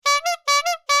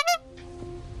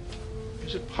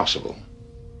Is it possible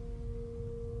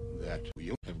that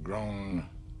you have grown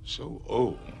so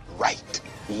old? Right.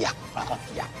 Yeah.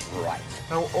 Yeah, right.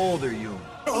 How old are you?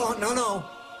 Oh, no.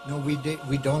 No, we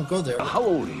don't go there. How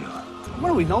old are you? What,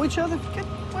 do we know each other?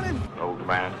 Old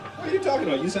man. What are you talking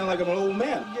about? You sound like I'm an old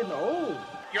man. I'm getting old.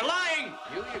 You're lying!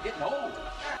 You're getting old.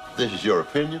 This is your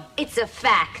opinion? It's a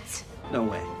fact. No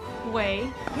way.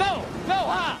 Way. No,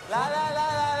 huh?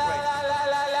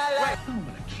 No,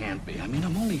 but it can't be. I mean,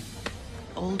 I'm only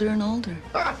older and older.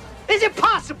 Is it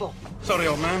possible? Sorry,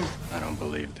 old man. I don't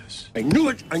believe this. I knew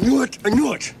it. I'm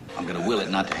gonna will it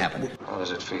not to happen. How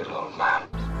does it feel, old man?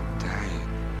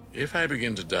 If I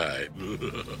begin to die,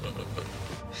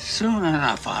 Soon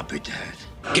enough, I'll be dead.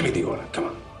 Give me the order. Come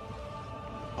on.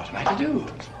 What am I to do?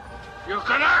 you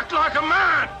can act like a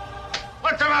man!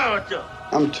 What's the matter with you?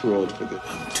 I'm too old for this.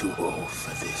 I'm too old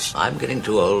for this. I'm getting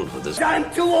too old for this.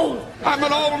 I'm too old. I'm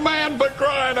an old man, but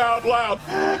crying out loud.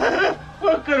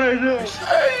 What can I do?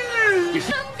 I'm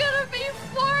gonna be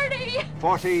 40.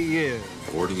 40 years.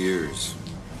 40 years.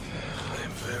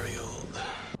 I'm very old.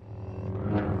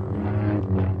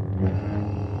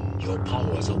 Your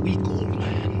power's a weak old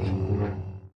man.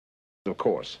 Of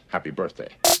course. Happy birthday.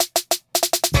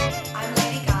 I'm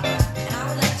Lady Gaga, and I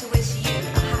would like to wish you a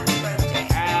happy birthday.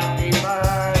 Happy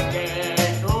birthday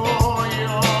to you.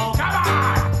 Come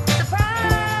on!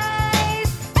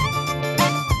 Surprise!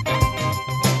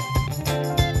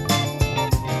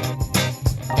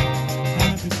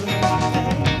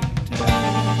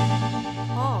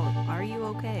 Paul, are you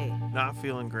okay? Not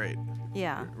feeling great.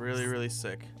 Yeah. Really, really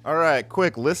sick. All right,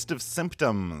 quick list of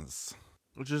symptoms.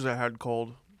 Which is a head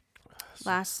cold.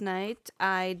 Last night,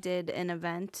 I did an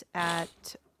event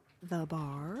at the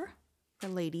bar for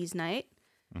Ladies' Night.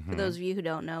 For those of you who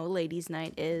don't know, Ladies'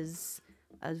 Night is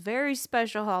a very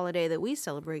special holiday that we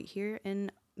celebrate here in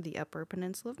the Upper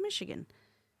Peninsula of Michigan.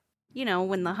 You know,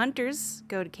 when the hunters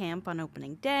go to camp on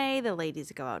opening day, the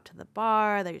ladies go out to the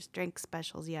bar, there's drink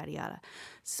specials, yada yada.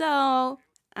 So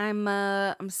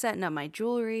I'm setting up my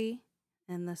jewelry,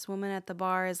 and this woman at the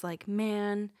bar is like,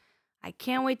 "Man, I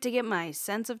can't wait to get my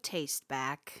sense of taste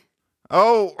back.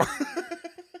 Oh,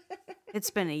 It's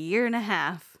been a year and a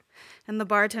half." And the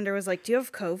bartender was like, "Do you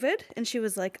have COVID?" And she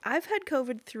was like, "I've had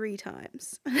COVID 3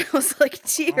 times." And I was like,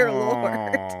 "Dear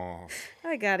Lord, Oh.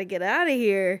 I gotta get out of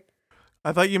here."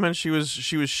 I thought you meant she was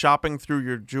shopping through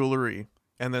your jewelry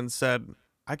and then said,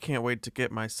 "I can't wait to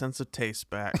get my sense of taste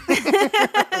back.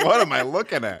 What am I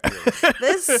looking at?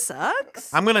 This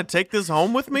sucks. I'm gonna take this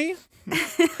home with me."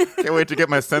 Can't wait to get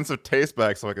my sense of taste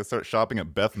back so I can start shopping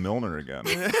at Beth Milner again.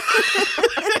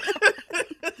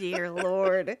 Dear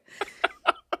Lord.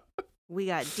 We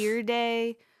got Deer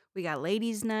Day. We got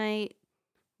Ladies' Night.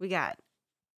 We got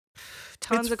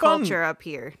tons It's of fun culture up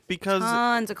here. because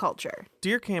Tons of culture.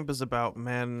 Deer Camp is about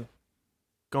men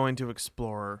going to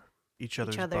explore each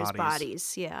other's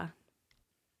bodies. Yeah.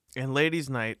 And Ladies'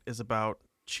 Night is about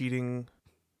cheating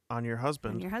on your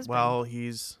husband, while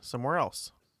he's somewhere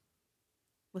else.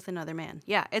 With another man.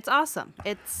 Yeah, it's awesome.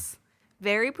 It's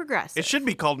very progressive. It should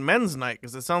be called Men's Night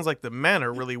because it sounds like the men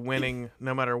are really winning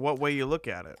no matter what way you look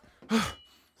at it.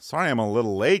 Sorry I'm a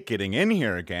little late getting in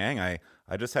here, gang. I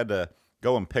just had to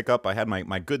go and pick up. I had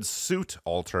my good suit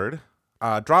altered.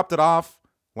 Dropped it off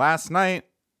last night.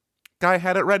 Guy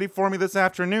had it ready for me this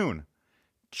afternoon.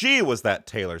 Gee, was that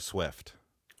Taylor Swift.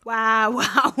 Wow.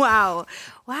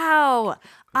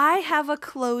 I have a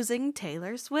closing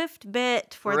Taylor Swift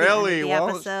bit for the end of the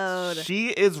episode. She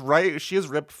is right. She is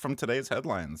ripped from today's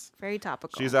headlines. Very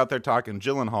topical. She's out there talking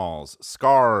Gyllenhaals,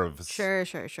 scarves. Sure.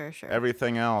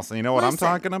 Everything else. And you know what I'm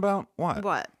talking about?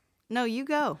 What? No, you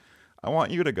go. I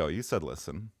want you to go. You said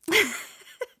listen.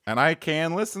 And I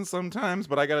can listen sometimes,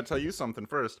 but I got to tell you something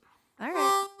first. All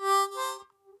right.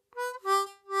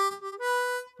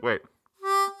 Wait.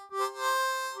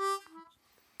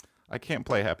 I can't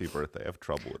play Happy Birthday. I have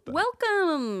trouble with that.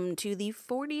 Welcome to the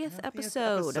 40th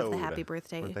episode of the Happy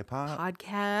Birthday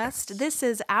podcast. This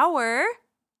is our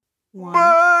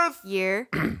year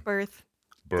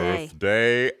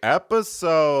birthday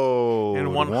episode. And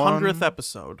 100th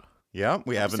episode. Yep,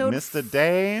 we haven't Episode missed a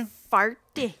day.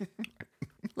 Farty.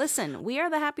 Listen, we are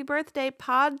the Happy Birthday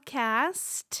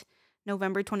podcast,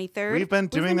 November 23rd. We've been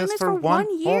doing this for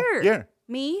 1 year. whole year.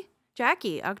 Me,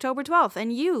 Jackie, October 12th.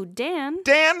 And you, Dan.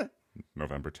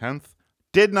 November 10th.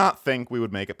 Did not think we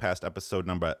would make it past episode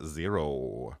number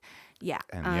 0. Yeah.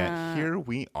 And yet here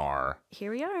we are.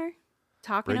 Here we are.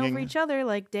 Talking over each other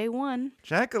like day one.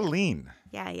 Jacqueline.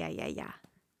 Yeah.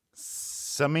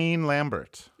 Sameen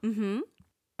Lambert. Mm-hmm.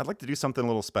 I'd like to do something a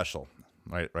little special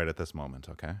right at this moment,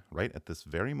 okay? Right at this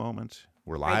very moment.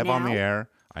 We're live on the air.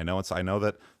 I know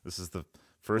that this is the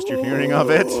First you're hearing of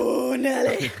it. Oh,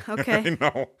 Nelly. Okay. I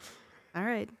know. All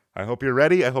right. I hope you're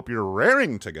ready. I hope you're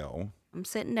raring to go. I'm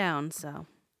sitting down, so.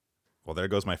 Well, there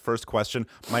goes my first question.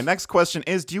 My next question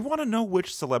is, do you want to know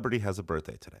which celebrity has a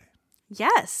birthday today?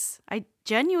 Yes, I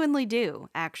genuinely do,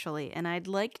 actually. And I'd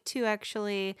like to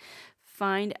actually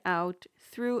find out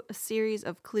through a series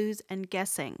of clues and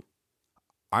guessing.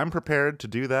 I'm prepared to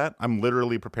do that. I'm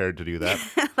literally prepared to do that.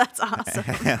 That's awesome.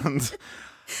 And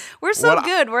we're so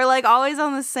good. We're like always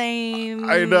on the same.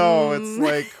 I know. It's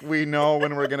like we know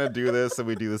when we're going to do this and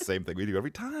we do the same thing we do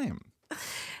every time.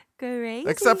 Crazy.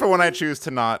 Except for when I choose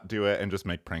to not do it and just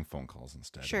make prank phone calls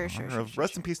instead. Sure.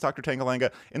 Rest in peace, Dr.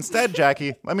 Tangalanga. Instead,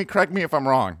 Jackie, correct me if I'm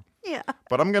wrong. Yeah.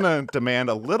 But I'm going to demand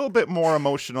a little bit more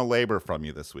emotional labor from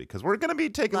you this week because we're going to be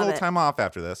taking a little time off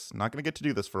after this. Not going to get to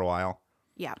do this for a while.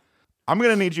 Yeah. I'm going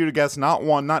to need you to guess not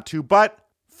one, not two, but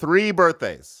 3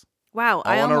 birthdays. Wow,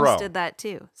 I in a row. almost did that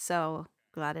too. So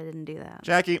glad I didn't do that.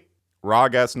 Jackie, raw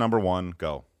guess number 1,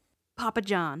 go. Papa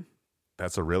John.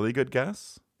 That's a really good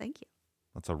guess. Thank you.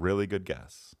 That's a really good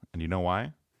guess. And you know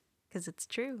why? Because it's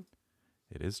true.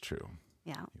 It is true.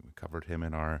 Yeah. We covered him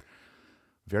in our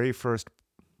very first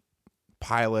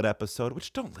pilot episode,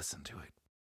 which don't listen to it.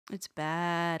 It's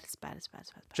bad. It's bad.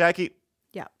 Jackie.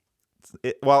 Yeah.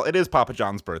 It is Papa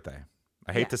John's birthday.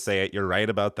 I hate to say it. You're right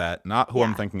about that. Not who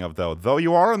I'm thinking of, though. Though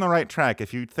you are on the right track.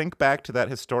 If you think back to that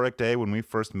historic day when we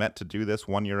first met to do this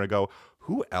 1 year ago,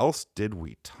 who else did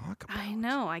we talk about? I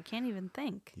know. I can't even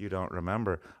think. You don't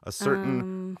remember. A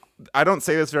certain... I don't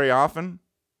say this very often.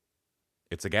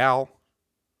 It's a gal.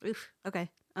 Oof. Okay.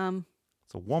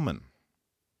 It's a woman.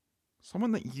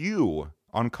 Someone that you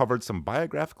uncovered some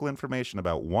biographical information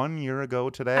about 1 year ago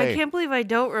today. I can't believe I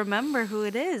don't remember who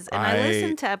it is. And I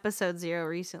listened to episode 0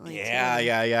 recently.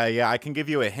 Yeah. I can give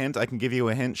you a hint.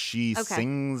 She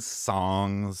sings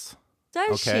songs.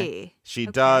 Does she? She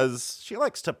does. She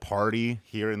likes to party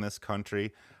here in this country.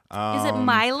 Is it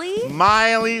Miley?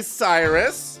 Miley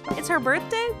Cyrus. It's her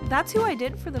birthday? That's who I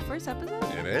did for the first episode?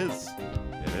 It is.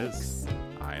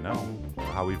 I know.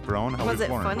 How we've grown, how Was we've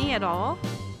it learned. funny at all?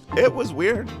 It was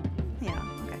weird. Yeah,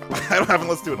 okay. I haven't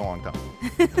listened to it in a long time.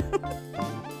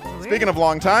 Speaking of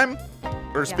long time,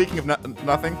 or speaking of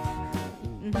nothing,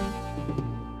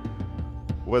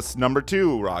 what's number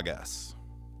 2, raw guess?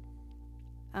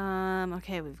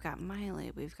 Okay, we've got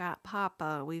Miley, we've got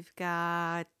Papa, we've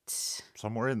got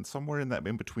somewhere in that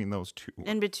in between those two.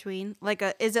 In between,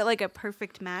 is it like a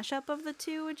perfect mashup of the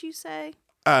two? Would you say?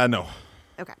 No.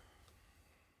 Okay.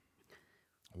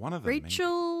 One of them.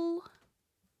 Rachel.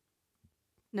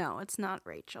 No, it's not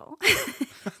Rachel.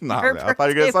 Not I thought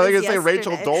you were going to say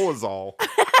Rachel Dolezal.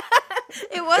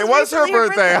 It was her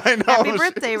birthday. I know. Happy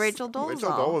birthday, Rachel Dolezal.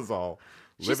 Rachel Dolezal.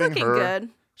 She's looking good.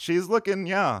 She's looking,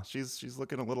 she's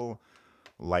looking a little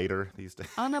lighter these days.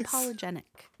 Unapologetic.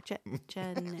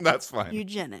 That's fine.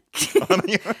 Eugenic.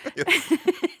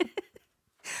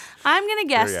 I'm going to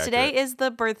guess today is the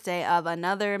birthday of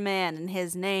another man, and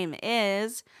his name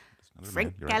is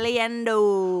Frank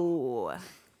Caliendo.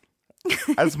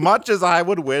 As much as I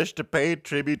would wish to pay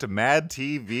tribute to Mad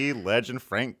TV legend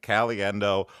Frank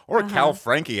Caliendo, or Cal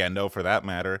Frankiendo for that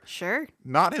matter. Sure.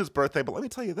 Not his birthday, but let me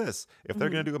tell you this. If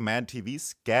they're going to do a Mad TV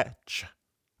sketch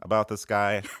about this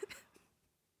guy,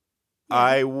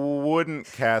 I wouldn't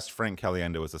cast Frank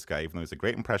Caliendo as this guy, even though he's a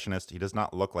great impressionist. He does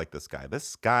not look like this guy.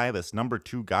 This number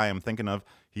 2 guy I'm thinking of,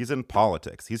 he's in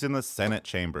politics. He's in the Senate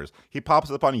chambers. He pops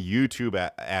up on YouTube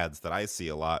ads that I see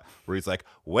a lot where he's like,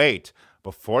 wait,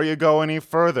 before you go any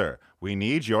further, we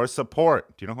need your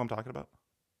support. Do you know who I'm talking about?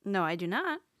 No, I do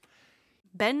not.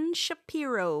 Ben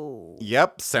Shapiro.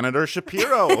 Yep, Senator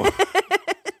Shapiro.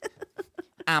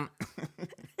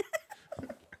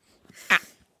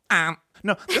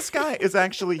 No, this guy is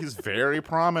he's very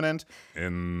prominent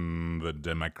in the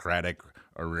Democratic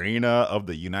arena of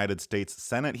the United States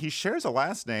Senate. He shares a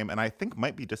last name and I think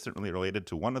might be distantly related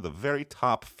to one of the very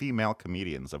top female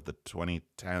comedians of the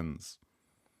 2010s.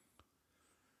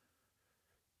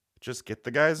 Just get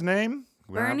the guy's name.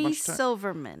 Bernie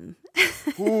Silverman.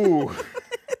 Ooh.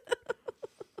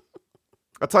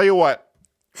 I'll tell you what.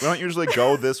 We don't usually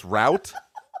go this route.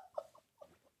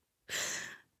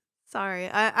 Sorry,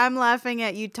 I'm laughing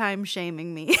at you time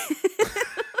shaming me.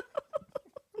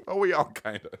 Oh, we all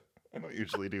kind of. I don't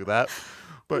usually do that.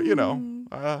 But,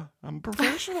 I'm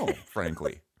professional,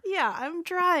 frankly. Yeah, I'm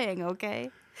trying, okay?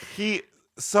 He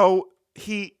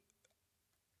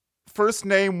first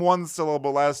name 1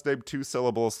 syllable, last name 2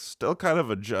 syllables. Still kind of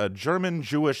a German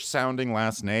Jewish sounding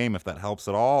last name, if that helps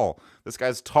at all. This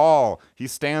guy's tall. He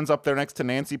stands up there next to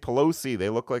Nancy Pelosi. They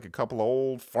look like a couple of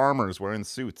old farmers wearing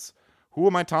suits. Who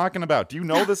am I talking about? Do you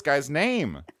know this guy's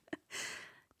name?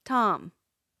 Tom.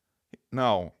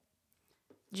 No.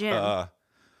 Jim.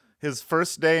 His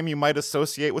first name you might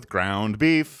associate with ground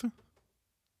beef.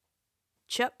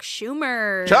 Chuck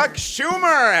Schumer. Chuck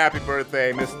Schumer! Happy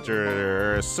birthday,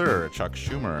 Mr. Sir Chuck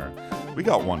Schumer. We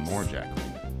got one more,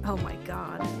 Jacqueline. Oh my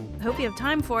God. I hope you have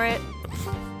time for it.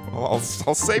 Well, I'll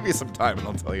save you some time and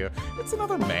I'll tell you. It's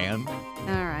another man.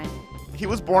 All right. He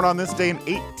was born on this day in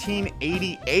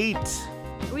 1888.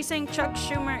 Are we saying Chuck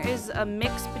Schumer is a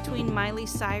mix between Miley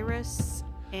Cyrus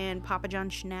and Papa John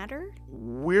Schnatter?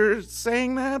 We're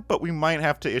saying that, but we might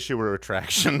have to issue a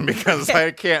retraction because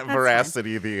I can't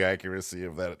veracity the accuracy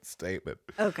of that statement.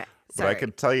 Okay. But I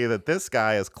can tell you that this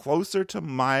guy is closer to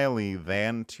Miley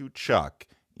than to Chuck,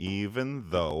 even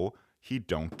though he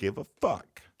don't give a fuck.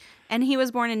 And he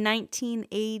was born in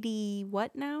 1980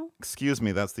 what now? Excuse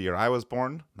me, that's the year I was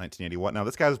born, 1980 what now?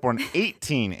 This guy was born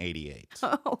 1888.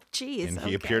 Oh, geez. And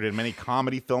he appeared in many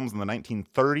comedy films in the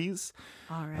 1930s.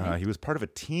 All right. He was part of a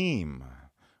team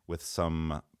with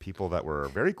some people that were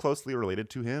very closely related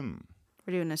to him.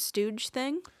 We're doing a Stooge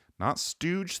thing? Not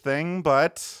Stooge thing,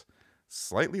 but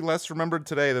slightly less remembered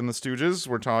today than the Stooges.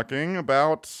 We're talking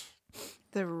about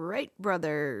The Wright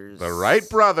brothers. the Wright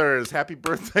brothers. Happy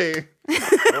birthday,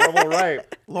 Orville Wright.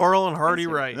 Laurel and Hardy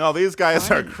Wright. No, these guys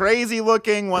are crazy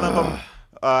looking. One of them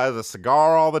has a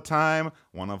cigar all the time.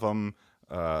 One of them,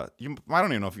 I don't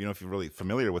even know if you're really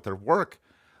familiar with their work.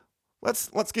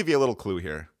 Let's give you a little clue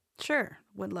here. Sure.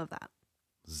 Would love that.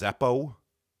 Zeppo.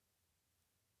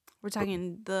 We're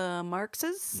talking the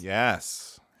Marxes?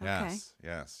 Yes. Okay.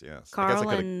 Yes. Carl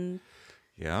and...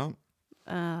 Yeah.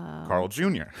 Carl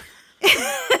Jr.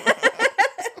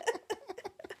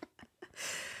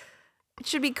 It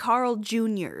should be Carl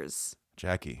Jr.'s.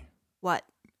 Jackie. What?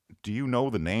 Do you know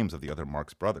the names of the other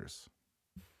Marx brothers?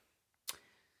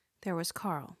 There was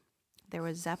Carl. There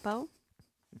was Zeppo.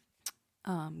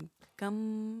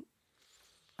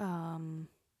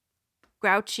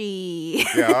 Grouchy.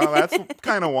 Yeah, that's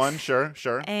kind of one. Sure.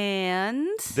 And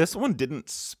This one didn't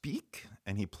speak,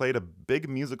 and he played a big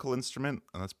musical instrument,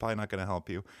 and that's probably not going to help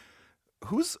you.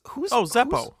 Who's? Oh,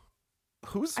 Zeppo.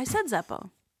 Who's? I said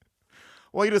Zeppo.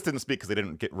 Well, he just didn't speak because they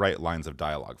didn't get right lines of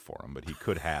dialogue for him, but he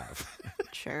could have.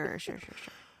 Sure.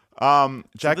 Jacqueline.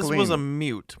 So this was a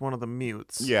mute, one of the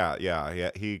mutes. Yeah.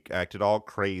 He acted all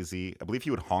crazy. I believe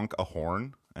he would honk a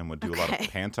horn and would do a lot of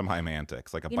pantomime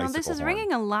antics, like a bicycle this is horn.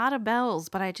 ringing a lot of bells,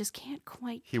 but I just can't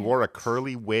quite. He wore a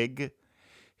curly wig.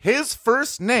 His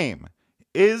first name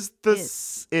is the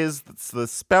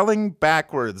spelling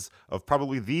backwards of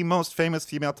probably the most famous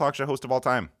female talk show host of all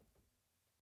time.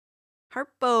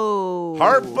 Harpo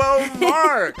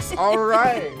Marx. All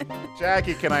right.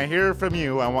 Jackie, can I hear from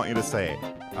you? I want you to say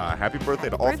happy birthday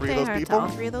to all three of those people. All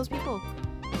three of those people.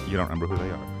 You don't remember who they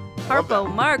are.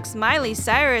 Harpo Marx, Miley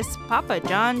Cyrus, Papa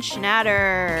John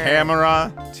Schnatter.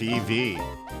 Camera, TV.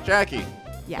 Jackie.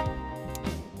 Yeah.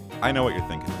 I know what you're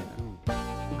thinking right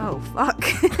Oh, fuck.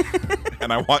 now.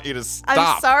 And I want you to stop.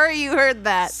 I'm sorry you heard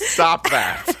that. Stop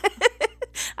that.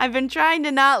 I've been trying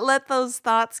to not let those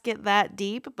thoughts get that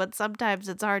deep, but sometimes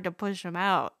it's hard to push them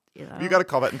out. You got to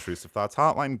call that intrusive thoughts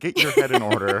hotline. Get your head in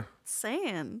order.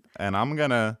 Saying. And I'm going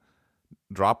to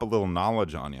drop a little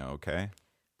knowledge on you, okay?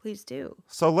 Please do.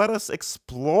 So let us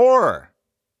explore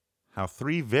how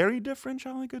three very different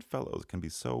jolly good fellows can be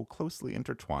so closely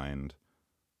intertwined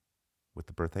with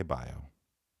the birthday bio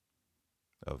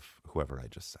of whoever I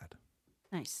just said.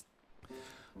 Nice.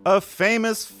 A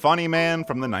famous funny man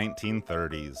from the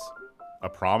 1930s. A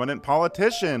prominent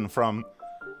politician from,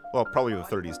 well, probably the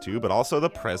 30s too, but also the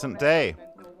present day.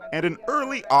 And an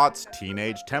early aughts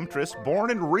teenage temptress born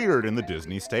and reared in the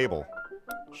Disney stable.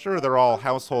 Sure, they're all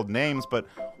household names, but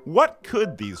what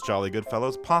could these jolly good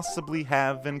fellows possibly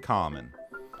have in common?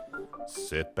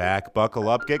 Sit back, buckle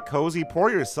up, get cozy,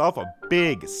 pour yourself a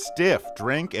big, stiff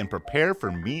drink, and prepare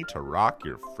for me to rock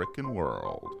your frickin'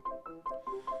 world.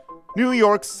 New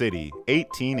York City,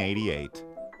 1888.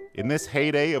 In this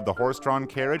heyday of the horse-drawn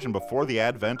carriage and before the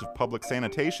advent of public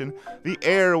sanitation, the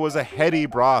air was a heady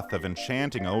broth of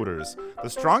enchanting odors, the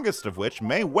strongest of which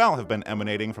may well have been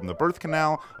emanating from the birth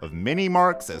canal of Minnie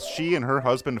Marks as she and her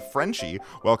husband Frenchie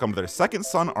welcomed their second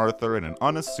son Arthur in an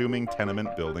unassuming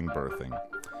tenement building birthing.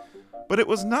 But it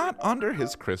was not under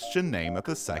his Christian name that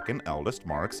the second eldest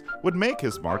Marks would make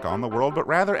his mark on the world, but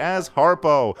rather as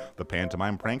Harpo, the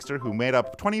pantomime prankster who made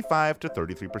up 25 to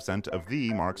 33% of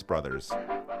the Marx brothers.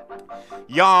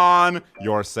 Yawn,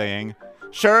 you're saying.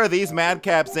 Sure, these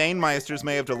madcap Zanemeisters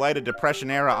may have delighted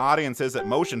Depression-era audiences at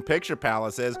motion picture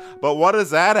palaces, but what does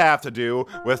that have to do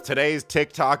with today's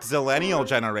TikTok zillennial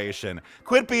generation?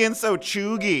 Quit being so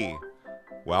chuggy.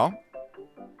 Well,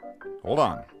 hold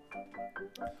on.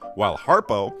 While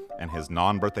Harpo and his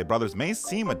non-birthday brothers may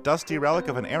seem a dusty relic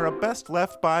of an era best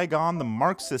left bygone, the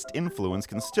Marxist influence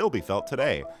can still be felt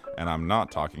today, and I'm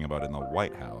not talking about in the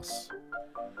White House.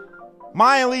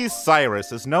 Miley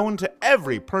Cyrus is known to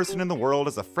every person in the world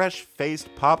as a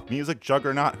fresh-faced pop music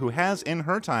juggernaut who has, in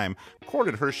her time,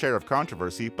 courted her share of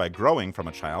controversy by growing from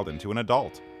a child into an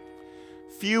adult.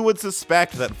 Few would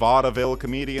suspect that vaudeville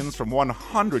comedians from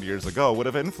 100 years ago would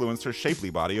have influenced her shapely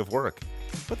body of work.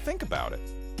 But think about it.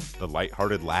 The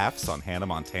lighthearted laughs on Hannah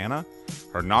Montana?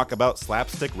 Her knockabout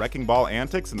slapstick wrecking ball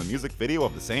antics in the music video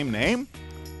of the same name?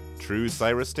 True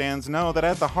Cyrus stans know that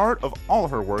at the heart of all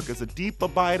her work is a deep,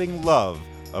 abiding love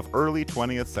of early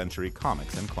 20th century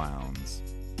comics and clowns.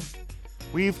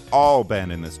 We've all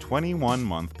been in this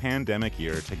 21-month pandemic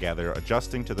year together,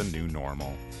 adjusting to the new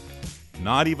normal.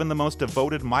 Not even the most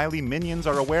devoted Miley minions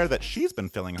are aware that she's been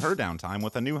filling her downtime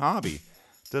with a new hobby,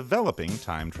 developing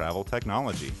time travel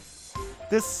technology.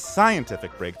 This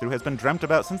scientific breakthrough has been dreamt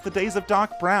about since the days of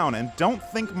Doc Brown, and don't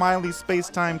think Miley's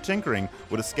space-time tinkering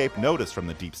would escape notice from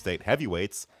the deep state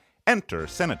heavyweights. Enter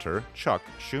Senator Chuck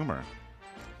Schumer.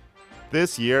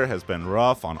 This year has been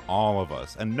rough on all of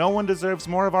us, and no one deserves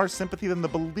more of our sympathy than the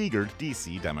beleaguered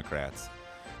DC Democrats.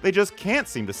 They just can't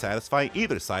seem to satisfy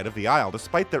either side of the aisle,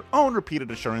 despite their own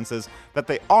repeated assurances that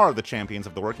they are the champions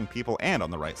of the working people and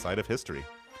on the right side of history.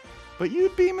 But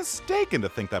you'd be mistaken to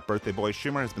think that birthday boy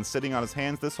Schumer has been sitting on his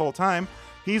hands this whole time.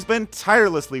 He's been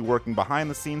tirelessly working behind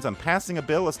the scenes on passing a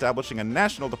bill establishing a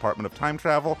National Department of Time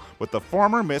Travel with the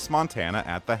former Miss Montana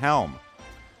at the helm.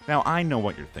 Now, I know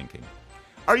what you're thinking.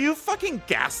 Are you fucking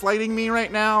gaslighting me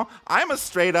right now? I'm a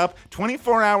straight-up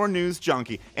 24-hour news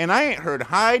junkie, and I ain't heard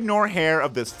hide nor hair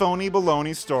of this phony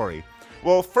baloney story.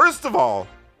 Well, first of all,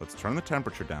 let's turn the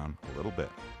temperature down a little bit.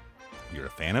 You're a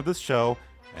fan of this show,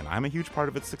 and I'm a huge part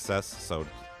of its success, so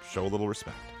show a little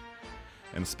respect.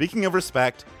 And speaking of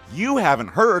respect, you haven't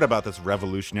heard about this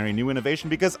revolutionary new innovation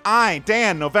because I,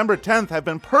 Dan, November 10th, have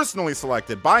been personally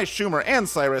selected by Schumer and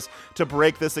Cyrus to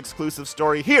break this exclusive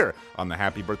story here on the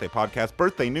Happy Birthday Podcast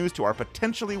Birthday News to our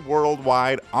potentially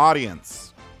worldwide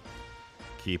audience.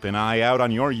 Keep an eye out on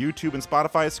your YouTube and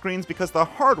Spotify screens because the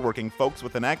hardworking folks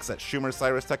with an X at Schumer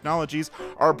Cyrus Technologies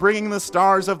are bringing the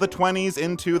stars of the 20s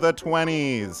into the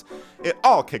 20s. It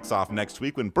all kicks off next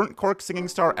week when Burnt Cork singing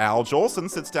star Al Jolson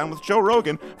sits down with Joe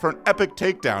Rogan for an epic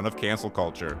takedown of cancel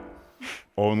culture.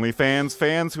 OnlyFans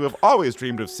fans who have always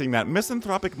dreamed of seeing that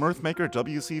misanthropic mirthmaker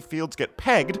W.C. Fields get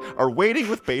pegged are waiting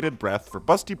with bated breath for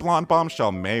busty blonde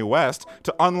bombshell Mae West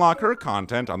to unlock her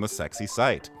content on the sexy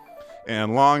site.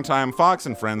 And longtime Fox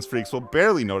and Friends freaks will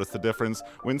barely notice the difference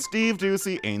when Steve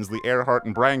Doocy, Ainsley Earhart,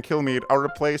 and Brian Kilmeade are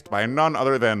replaced by none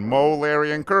other than Moe,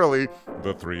 Larry, and Curly,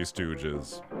 the Three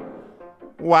Stooges.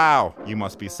 Wow, you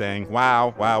must be saying,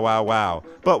 wow, wow, wow, wow.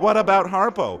 But what about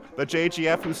Harpo, the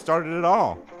JGF who started it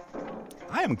all?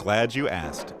 I am glad you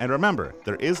asked. And remember,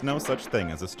 there is no such thing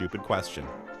as a stupid question.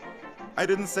 I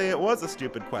didn't say it was a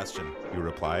stupid question, you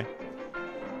reply.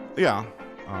 Yeah,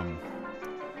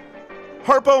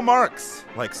 Harpo Marx,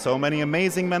 like so many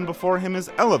amazing men before him,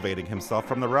 is elevating himself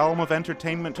from the realm of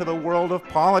entertainment to the world of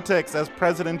politics as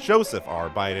President Joseph R.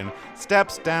 Biden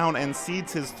steps down and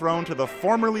cedes his throne to the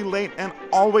formerly late and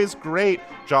always great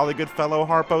jolly good fellow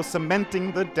Harpo,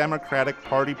 cementing the Democratic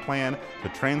Party plan to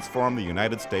transform the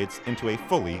United States into a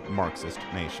fully Marxist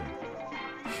nation.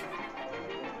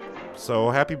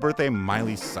 So happy birthday,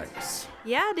 Miley Cyrus.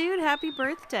 Yeah, dude, happy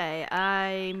birthday.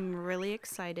 I'm really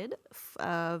excited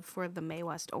for the Mae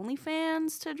West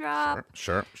OnlyFans to drop.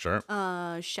 Sure.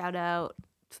 Shout out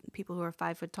people who are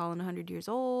 5 foot tall and 100 years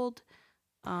old.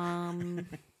 Other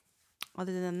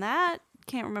than that,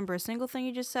 can't remember a single thing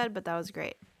you just said, but that was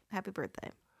great. Happy birthday.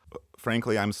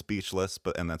 Frankly, I'm speechless,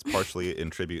 and that's partially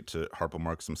in tribute to Harpo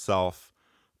Marx himself,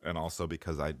 and also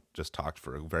because I just talked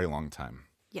for a very long time.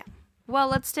 Yeah. Well,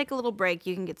 let's take a little break.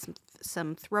 You can get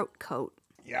some throat coat.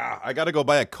 Yeah, I got to go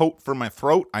buy a coat for my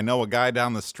throat. I know a guy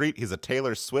down the street. He's a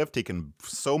Taylor Swift. He can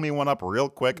sew me one up real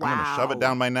quick. Wow. I'm going to shove it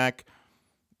down my neck.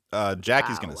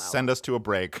 Jackie's going to send us to a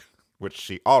break, which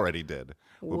she already did.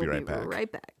 We'll be right back.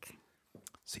 Right back.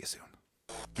 See you soon.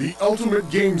 The Ultimate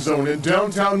Game Zone in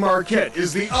downtown Marquette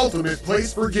is the ultimate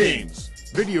place for games.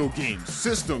 Video games,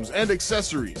 systems, and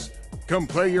accessories. Come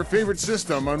play your favorite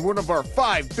system on one of our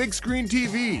 5 big screen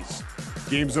TVs.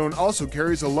 Game Zone also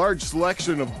carries a large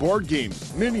selection of board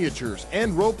games, miniatures,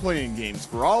 and role-playing games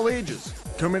for all ages.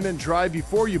 Come in and try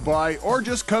before you buy, or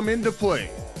just come in to play.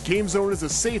 Game Zone is a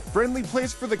safe, friendly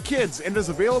place for the kids and is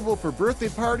available for birthday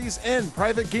parties and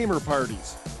private gamer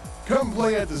parties. Come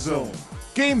play at the Zone.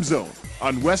 Game Zone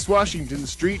on West Washington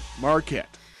Street,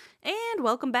 Marquette. And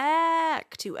welcome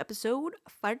back to episode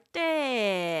 40.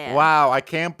 Wow, I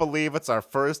can't believe it's our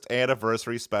first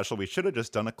anniversary special. We should have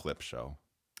just done a clip show.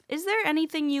 Is there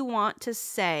anything you want to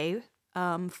say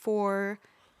for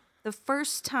the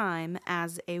first time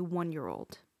as a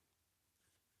 1-year-old?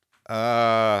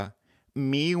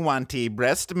 Me wanty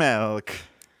breast milk.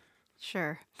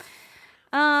 Sure.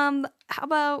 How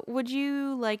about, would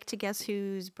you like to guess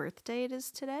whose birthday it is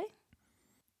today?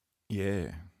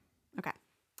 Yeah. Okay.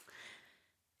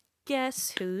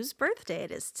 Guess whose birthday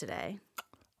it is today?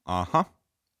 Uh-huh.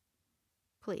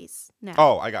 Please. No.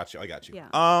 Oh, I got you.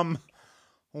 Yeah.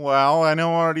 Well, I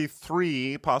know already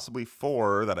 3, possibly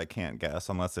 4 that I can't guess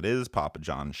unless it is Papa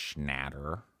John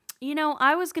Schnatter. You know,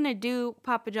 I was going to do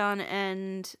Papa John,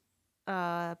 and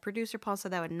producer Paul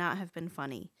said that would not have been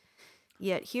funny.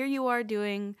 Yet here you are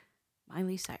doing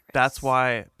Miley Cyrus. That's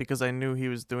why, because I knew he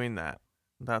was doing that.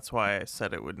 That's why I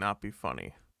said it would not be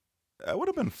funny. That would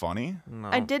have been funny. No.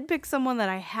 I did pick someone that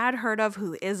I had heard of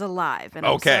who is alive, and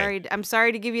Okay. I'm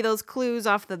sorry to give you those clues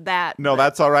off the bat. No,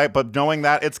 that's all right, but knowing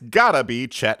that, it's gotta be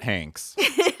Chet Hanks.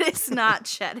 It is not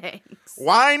Chet Hanks.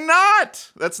 Why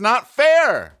not? That's not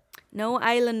fair. No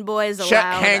island boys allowed.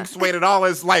 Chet Hanks waited all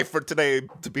his life for today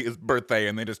to be his birthday,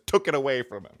 and they just took it away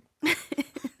from him.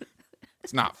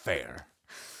 It's not fair.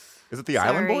 Is it the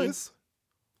Island Sorry. Boys?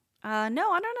 No, I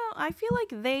don't know. I feel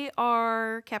like they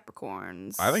are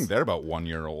Capricorns. I think they're about 1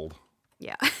 year old.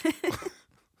 Yeah.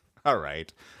 All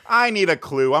right. I need a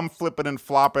clue. I'm flipping and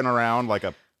flopping around like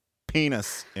a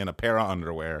penis in a pair of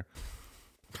underwear.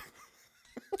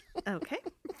 Okay.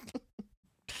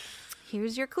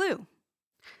 Here's your clue.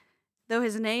 Though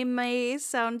his name may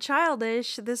sound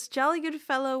childish, this jolly good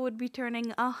fellow would be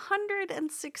turning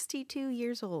 162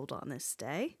 years old on this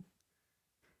day.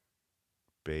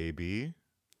 Baby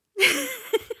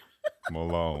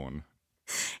Malone.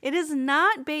 It is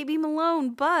not Baby Malone,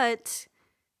 but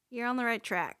you're on the right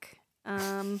track.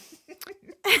 This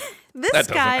That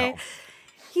doesn't guy, help.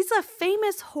 he's a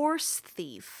famous horse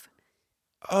thief.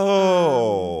 Oh.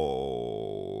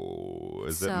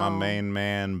 Is it my So- main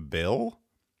man, Bill?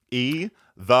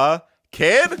 The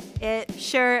Kid? It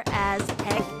sure as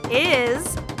heck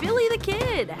is Billy the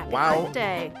Kid. Happy Wow.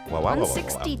 birthday. Wow, wow, wow, wow, wow.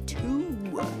 162.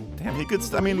 Damn, he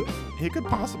could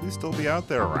possibly still be out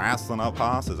there wrestling up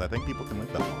hosses. I think people can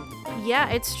live that long. Yeah,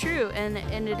 it's true, and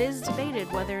it is debated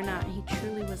whether or not he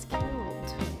truly was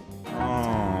killed.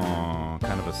 Oh,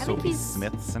 kind of a think Sophie he's-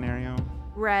 Smith scenario.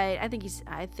 Right. I think he's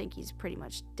pretty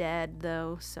much dead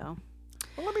though, so.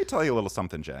 Well, let me tell you a little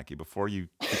something, Jackie, before you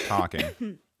keep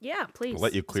talking. Yeah, please. I'll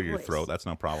let you clear as your always. throat. That's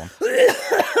no problem.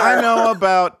 I know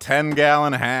about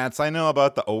 10-gallon hats. I know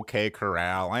about the OK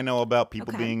Corral. I know about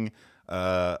people being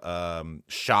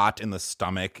shot in the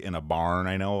stomach in a barn.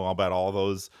 I know about all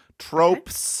those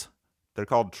tropes. They're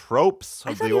called tropes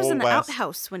I of thought the he was Old in the West.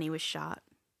 outhouse when he was shot.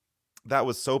 That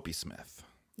was Soapy Smith.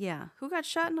 Yeah. Who got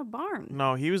shot in a barn?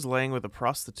 No, he was laying with a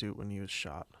prostitute when he was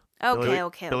shot.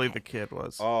 Okay. Billy the Kid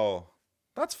was. Oh,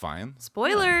 that's fine.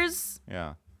 Spoilers.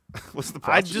 Yeah. Was the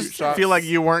I prostitute just shot? feel like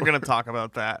you weren't going to talk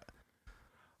about that.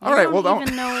 All right, well, don't don't.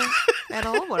 even know at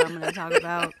all what I'm going to talk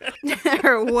about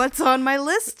or what's on my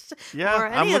list Yeah, or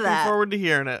any I'm of looking that. forward to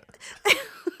hearing it.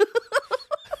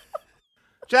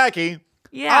 Jackie,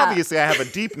 Yeah. obviously I have a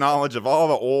deep knowledge of all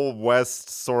the Old West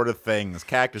sort of things.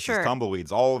 Cactuses, Sure.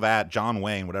 tumbleweeds, all of that. John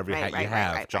Wayne, whatever you Right,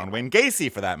 have. right, John Wayne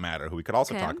Gacy, for that matter, who we could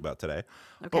also Okay. talk about today.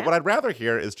 But Okay. what I'd rather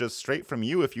hear is just straight from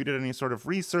you, if you did any sort of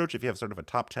research, if you have sort of a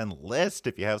top 10 list,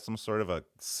 if you have some sort of a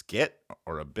skit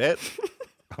or a bit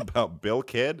about Bill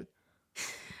Kidd.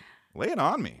 Lay it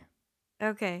on me.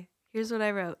 Okay, here's what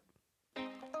I wrote.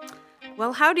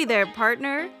 Well, howdy there,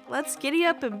 partner. Let's giddy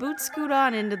up and boot scoot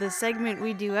on into the segment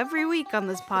we do every week on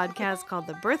this podcast called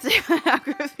The Birthday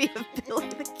Biography of Billy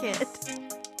the Kid.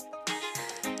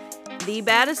 The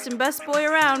baddest and best boy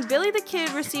around, Billy the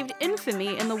Kid received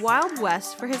infamy in the Wild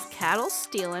West for his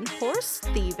cattle-stealing,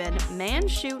 horse-thieving,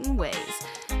 man-shooting ways.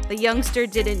 The youngster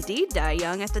did indeed die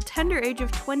young at the tender age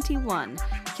of 21,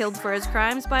 killed for his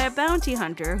crimes by a bounty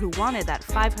hunter who wanted that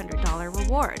 $500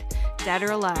 reward. Dead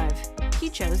or alive, he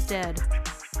chose dead.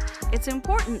 It's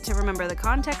important to remember the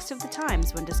context of the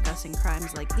times when discussing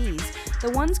crimes like these,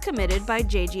 the ones committed by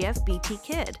JGF BT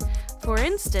Kidd. For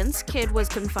instance, Kidd was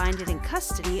confined and in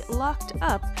custody, locked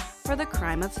up for the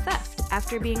crime of theft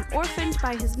after being orphaned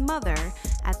by his mother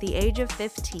at the age of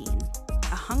 15.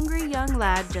 A hungry young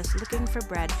lad just looking for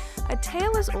bread, a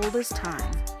tale as old as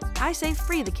time. I say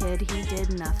free the kid, he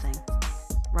did nothing.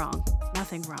 Wrong.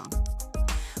 Nothing wrong.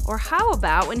 Or how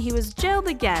about when he was jailed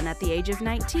again at the age of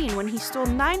 19 when he stole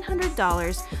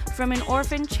 $900 from an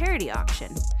orphan charity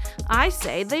auction? I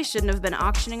say they shouldn't have been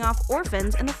auctioning off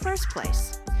orphans in the first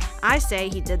place. I say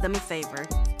he did them a favor.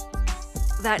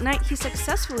 That night, he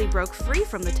successfully broke free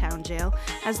from the town jail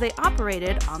as they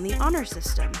operated on the honor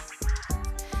system.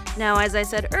 Now, as I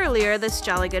said earlier, this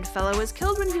jolly good fellow was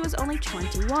killed when he was only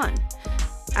 21.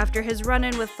 After his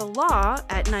run-in with the law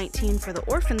at 19 for the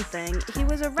orphan thing, he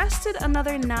was arrested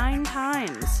another 9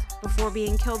 times before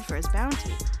being killed for his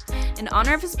bounty. In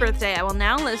honor of his birthday, I will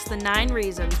now list the 9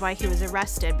 reasons why he was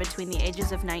arrested between the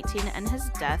ages of 19 and his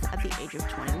death at the age of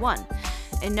 21.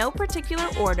 In no particular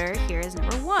order, here is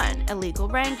number 1, illegal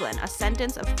wrangling, a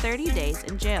sentence of 30 days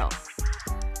in jail.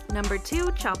 Number 2,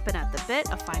 chomping at the bit,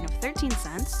 a fine of 13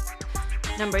 cents.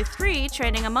 Number 3,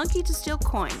 training a monkey to steal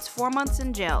coins, 4 months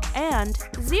in jail, and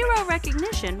 0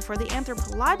 recognition for the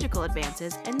anthropological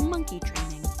advances in monkey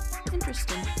training.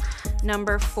 Interesting.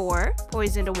 Number 4,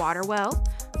 poisoned a water well.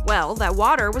 Well, that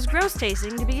water was gross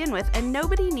tasting to begin with, and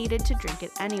nobody needed to drink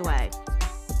it anyway.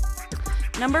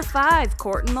 Number 5,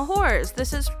 courting the whores.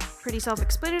 This is pretty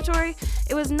self-explanatory.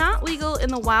 It was not legal in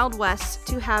the Wild West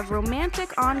to have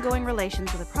romantic ongoing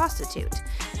relations with a prostitute.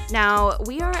 Now,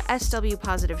 we are a SW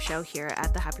positive show here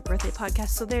at the Happy Birthday Podcast,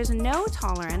 so there's no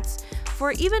tolerance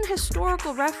for even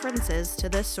historical references to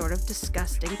this sort of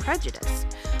disgusting prejudice.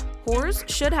 Whores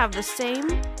should have the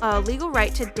same legal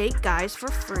right to date guys for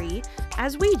free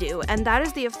as we do, and that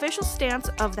is the official stance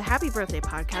of the Happy Birthday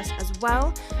Podcast as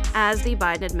well as the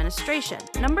Biden administration.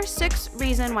 Number 6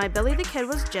 reason why Billy the Kid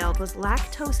was jailed was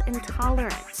lactose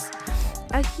intolerance,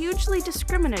 a hugely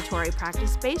discriminatory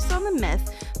practice based on the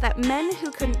myth that men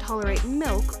who couldn't tolerate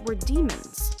milk were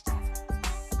demons.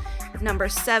 Number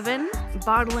 7,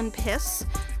 bottling piss.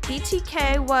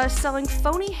 BTK was selling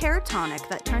phony hair tonic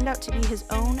that turned out to be his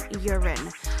own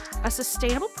urine. A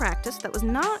sustainable practice that,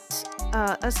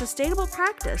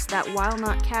 while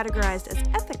not categorized as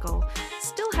ethical,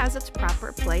 still has its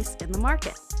proper place in the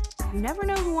market. You never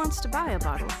know who wants to buy a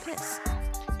bottle of piss.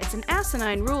 It's an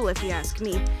asinine rule if you ask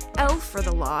me. L for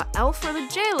the law, L for the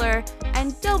jailer,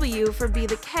 and W for B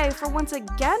the K for once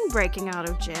again breaking out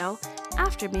of jail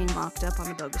after being locked up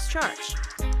on a bogus charge.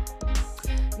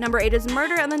 Number 8 is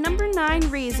murder, and the number 9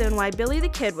 reason why Billy the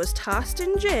Kid was tossed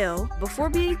in jail before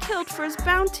being killed for his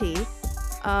bounty,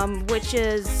 which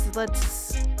is,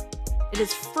 it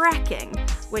is fracking,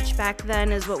 which back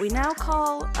then is what we now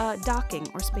call docking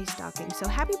or space docking. So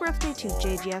happy birthday to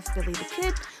JGF, Billy the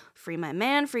Kid, free my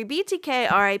man, free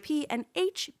BTK, RIP, and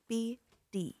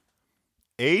HBD.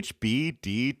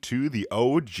 HBD to the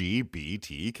OG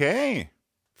BTK.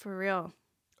 For real.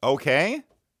 Okay.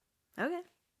 Okay.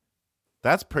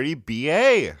 That's pretty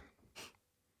BA.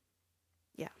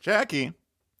 Yeah. Jackie.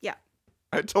 Yeah.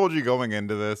 I told you going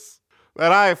into this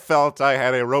that I felt I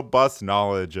had a robust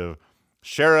knowledge of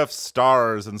sheriff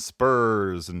stars and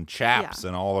spurs and chaps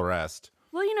and all the rest.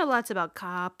 Well, you know lots about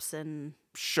cops and...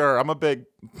 Sure, I'm a big...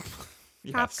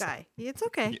 Cop guy. It's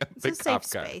okay. Yeah, it's a safe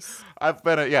space. I've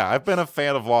been a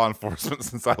fan of law enforcement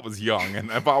since I was young,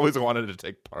 and I've always wanted to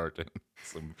take part in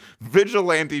some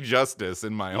vigilante justice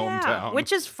in my hometown.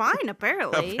 Which is fine,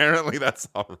 apparently. Apparently, that's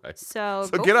all right. So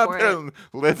get out there and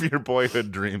live your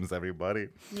boyhood dreams, everybody.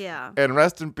 Yeah. And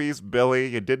rest in peace, Billy.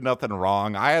 You did nothing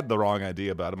wrong. I had the wrong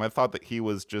idea about him. I thought that he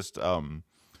was just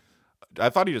I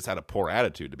thought he just had a poor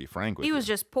attitude, to be frank with you. He was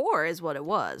just poor, is what it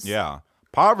was. Yeah.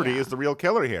 Poverty is the real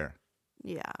killer here.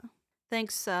 Yeah.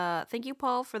 Thanks. Thank you,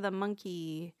 Paul, for the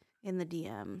monkey in the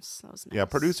DMs. That was nice. Yeah,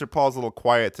 producer Paul's a little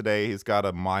quiet today. He's got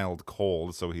a mild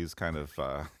cold, so he's kind of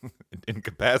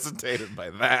incapacitated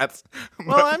by that.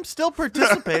 Well, I'm still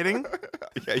participating.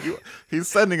 Yeah, he's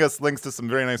sending us links to some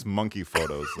very nice monkey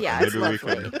photos. Yeah,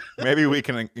 maybe we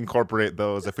can incorporate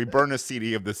those. If we burn a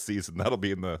CD of this season, that'll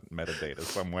be in the metadata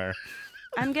somewhere.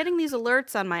 I'm getting these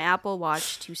alerts on my Apple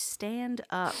Watch to stand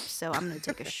up, so I'm going to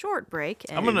take a short break.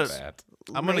 And I'm going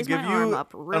to give you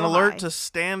an alert to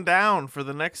stand down for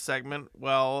the next segment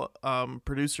while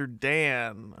producer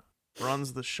Dan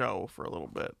runs the show for a little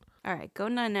bit. All right, go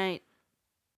night-night.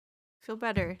 Feel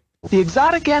better. The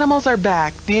exotic animals are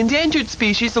back. The endangered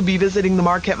species will be visiting the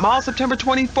Marquette Mall September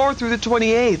 24th through the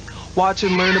 28th. Watch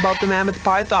and learn about the mammoth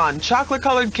python,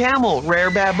 chocolate-colored camel,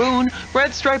 rare baboon,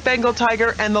 red striped Bengal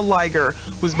tiger, and the liger,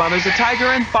 whose mother's a tiger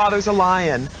and father's a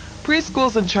lion.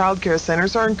 Preschools and childcare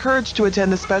centers are encouraged to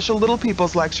attend the special Little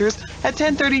People's lectures at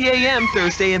 10:30 a.m.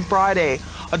 Thursday and Friday.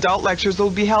 Adult lectures will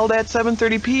be held at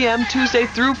 7:30 p.m. Tuesday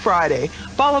through Friday,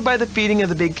 followed by the feeding of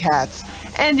the big cats.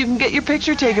 And you can get your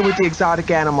picture taken with the exotic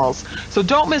animals. So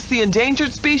don't miss the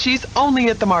endangered species only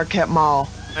at the Marquette Mall.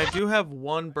 I do have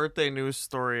one birthday news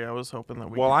story I was hoping that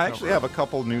we could I cover. actually have a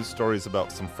couple news stories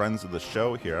about some friends of the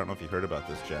show here. I don't know if you heard about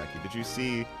this, Jackie. Did you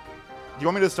see... Do you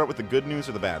want me to start with the good news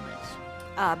or the bad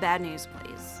news? Bad news,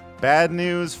 please. Bad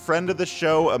news, friend of the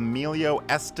show, Emilio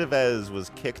Estevez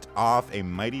was kicked off a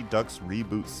Mighty Ducks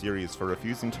reboot series for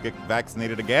refusing to get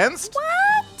vaccinated against...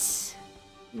 What?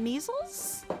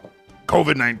 Measles?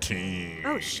 COVID-19.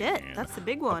 Oh, shit. That's the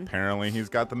big one. Apparently, he's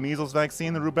got the measles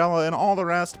vaccine, the rubella, and all the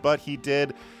rest, but he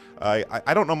did...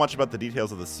 I don't know much about the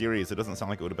details of the series. It doesn't sound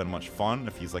like it would have been much fun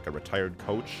if he's like a retired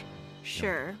coach.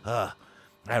 Sure. I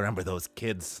remember those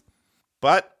kids.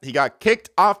 But he got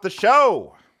kicked off the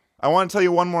show. I want to tell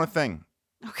you one more thing.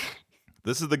 Okay.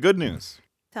 This is the good news.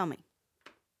 Tell me.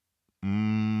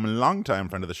 Longtime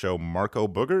friend of the show, Marco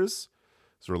Boogers,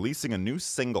 is releasing a new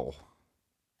single.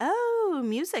 Oh,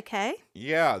 music, hey?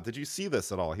 Yeah, did you see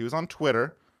this at all? He was on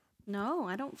Twitter. No,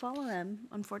 I don't follow him,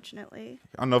 unfortunately.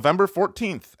 On November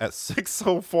 14th at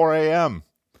 6:04 a.m.,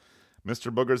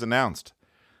 Mr. Boogers announced,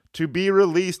 to be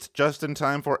released just in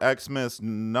time for Xmas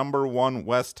 #1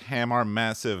 West Ham Are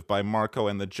Massive by Marco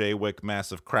and the J-Wick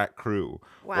Massive Crack Crew.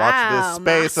 Wow, watch this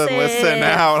space massive. And listen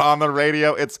out on the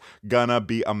radio. It's gonna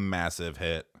be a massive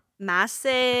hit.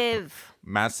 Massive.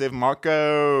 Massive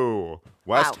Marco.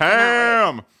 West Wow,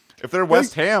 Ham. If they're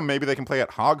West Ham, maybe they can play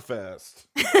at Hogfest.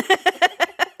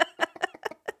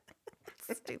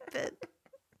 Stupid.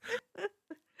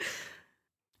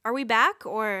 Are we back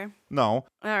or? No.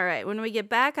 All right. When we get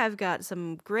back, I've got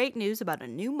some great news about a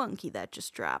new monkey that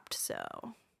just dropped.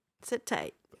 So sit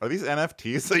tight. Are these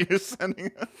NFTs that you're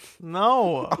sending us?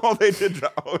 No. Oh, they did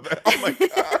drop. Oh my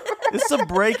god. This is a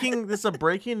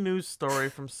breaking news story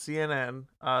from CNN,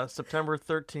 September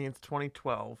 13th,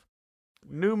 2012.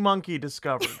 New monkey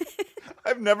discovered.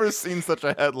 I've never seen such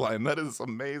a headline. That is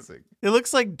amazing. It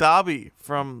looks like Dobby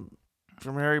from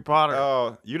Harry Potter.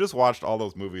 Oh, you just watched all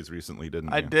those movies recently, didn't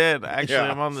you? I did. Actually,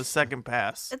 Yeah. I'm on the second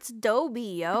pass. It's Dobby,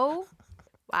 yo.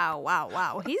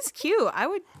 Wow. He's cute.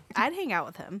 I'd hang out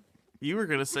with him. You were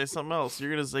going to say something else.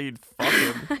 You're going to say you'd fuck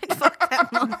him. I'd fuck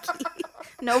that monkey.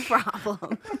 No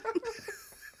problem.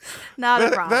 Not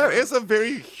a problem. That is a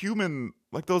very human,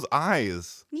 like those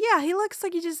eyes. Yeah, he looks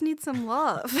like he just needs some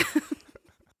love.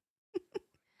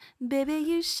 Baby,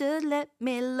 you should let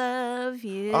me love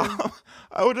you.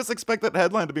 I would just expect that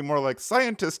headline to be more like,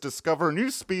 scientists discover new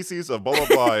species of blah, blah,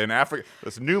 blah in Africa.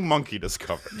 This new monkey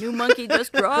discovered. New monkey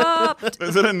just dropped.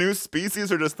 Is it a new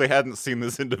species or just they hadn't seen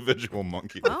this individual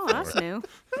monkey before? Oh, that's new.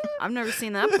 I've never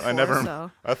seen that before.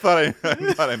 So. I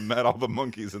thought I met all the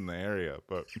monkeys in the area,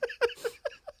 but...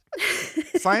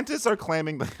 Scientists are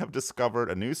claiming they have discovered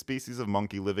a new species of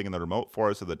monkey living in the remote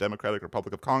forests of the Democratic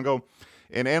Republic of Congo,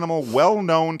 an animal well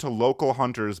known to local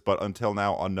hunters, but until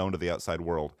now unknown to the outside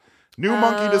world. New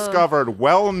monkey discovered,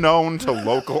 well known to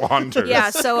local hunters. Yeah,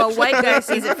 so a white guy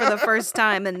sees it for the first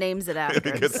time and names it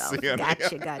after himself.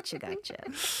 Gotcha.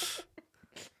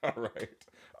 All right.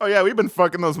 Oh yeah, we've been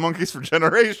fucking those monkeys for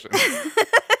generations.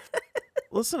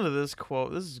 Listen to this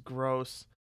quote. This is gross.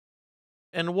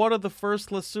 And what of the first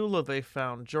Lasula they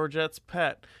found, Georgette's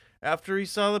pet? After he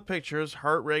saw the pictures,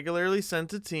 Hart regularly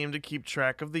sent a team to keep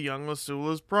track of the young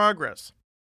Lasula's progress.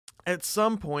 At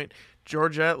some point,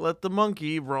 Georgette let the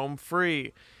monkey roam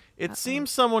free. It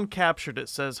seems someone captured it,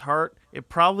 says Hart. It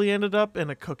probably ended up in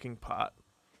a cooking pot.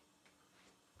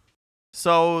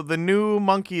 So the new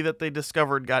monkey that they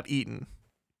discovered got eaten.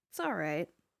 It's all right.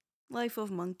 Life of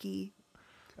monkey.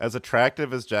 As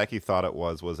attractive as Jackie thought it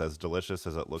was as delicious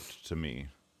as it looked to me.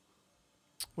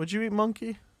 Would you eat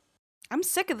monkey? I'm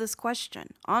sick of this question.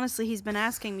 Honestly, he's been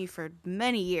asking me for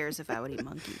many years if I would eat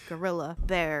monkey, gorilla,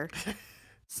 bear,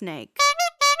 snake.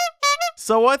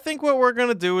 So I think what we're going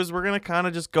to do is we're going to kind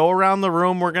of just go around the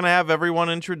room. We're going to have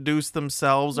everyone introduce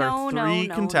themselves, our three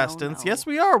contestants. Yes,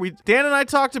 we are. Dan and I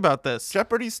talked about this.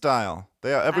 Jeopardy style.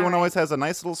 Everyone always has a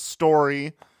nice little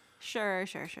story. Sure.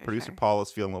 Producer Paul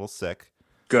is feeling a little sick.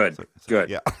 Good.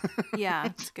 Yeah. Yeah,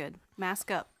 it's good.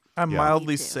 Mask up. I'm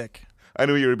mildly sick. I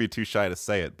knew you would be too shy to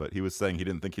say it, but he was saying he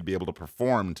didn't think he'd be able to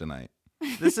perform tonight.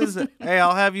 This is, hey,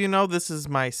 I'll have you know, this is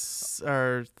my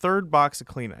third box of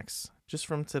Kleenex, just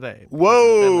from today.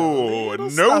 Whoa!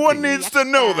 No one needs to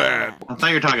know that. I thought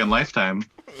you were talking Lifetime.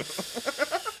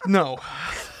 No.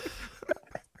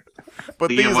 But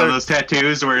do you have one of those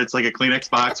tattoos where it's like a Kleenex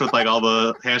box with like all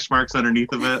the hash marks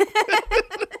underneath of it?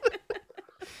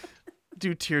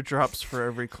 Do teardrops for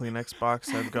every Kleenex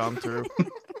box I've gone through.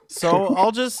 So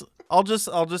I'll just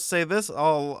say this.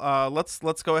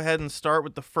 Let's go ahead and start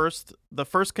with the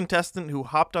first contestant who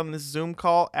hopped on this Zoom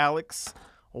call, Alex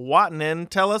Wattonen.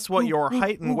 Tell us what your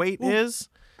height and weight is,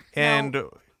 and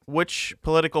which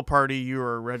political party you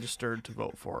are registered to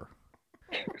vote for.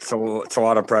 So it's a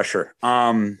lot of pressure.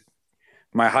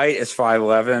 My height is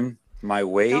 5'11", My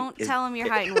weight. Don't tell him your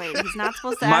height and weight. He's not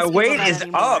supposed to ask My people weight that is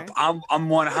anymore. up. I'm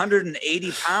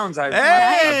 180 pounds. I've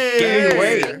Hey! gained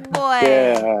weight. Big boy.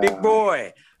 Yeah. Big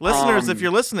boy. Listeners, if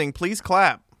you're listening, please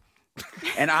clap.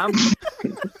 And I'm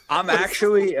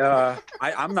actually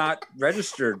I'm not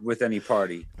registered with any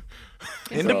party.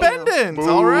 Independent. Boo.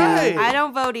 All right. I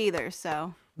don't vote either,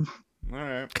 so. All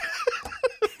right.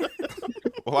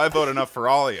 Well, I vote enough for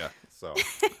all of you. So.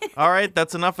 All right,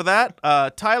 that's enough of that.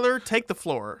 Tyler, take the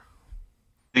floor.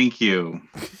 Thank you.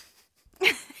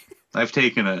 I've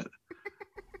taken it.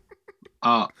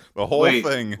 The whole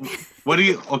thing. What do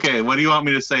you want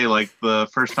me to say? Like the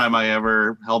first time I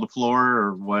ever held a floor,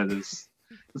 or what is?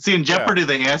 See, in Jeopardy,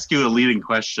 they ask you a leading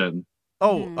question.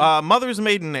 Oh, mother's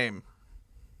maiden name.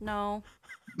 No.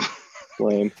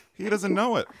 Lame. He doesn't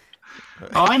know it.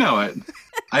 Oh, I know it.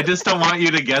 I just don't want you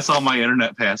to guess all my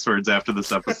internet passwords after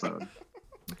this episode.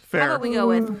 Fair. How about we go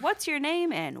with what's your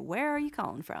name and where are you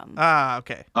calling from?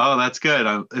 Okay. Oh, that's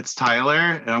good. It's Tyler,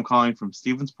 and I'm calling from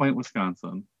Stevens Point,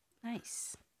 Wisconsin.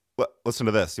 Nice. Listen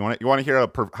to this. You want to hear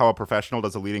how a professional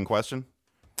does a leading question?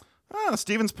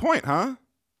 Stevens Point, huh?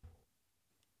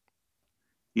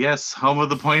 Yes, home of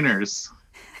the Pointers.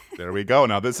 There we go.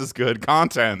 Now this is good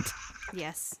content.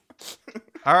 Yes.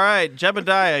 All right,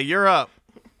 Jebediah, you're up.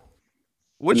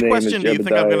 Which question do you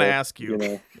think I'm going to ask you?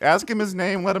 know. Ask him his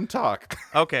name. Let him talk.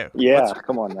 Okay. Yeah,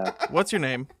 come on now. What's your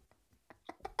name?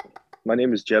 My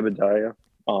name is Jebediah.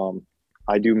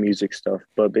 I do music stuff,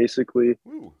 but basically,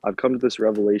 I've come to this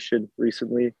revelation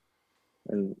recently,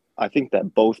 and I think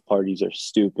that both parties are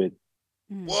stupid.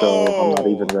 So I'm not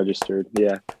even registered.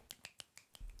 Yeah.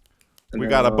 We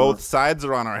got both sides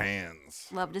are on our hands.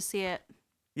 Love to see it.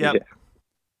 Yep. Yeah.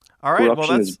 All right.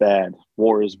 Corruption is bad.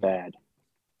 War is bad.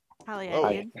 Hell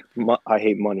yeah, dude. I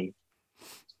hate money.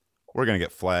 We're gonna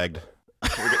get flagged.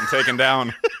 We're getting taken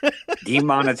down.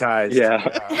 Demonetized. Yeah.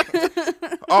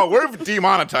 Oh, we're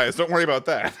demonetized. Don't worry about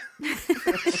that.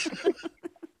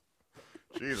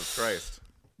 Jesus Christ.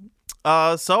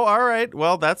 So, all right.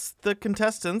 Well, that's the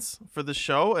contestants for the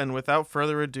show. And without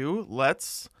further ado,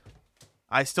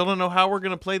 I still don't know how we're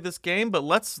going to play this game, but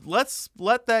let's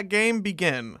let that game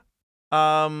begin.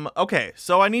 Okay.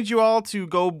 So I need you all to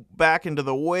go back into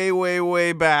the way, way,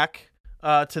 way back, to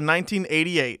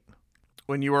 1988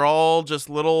 when you were all just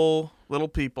little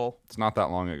people. It's not that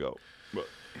long ago. But...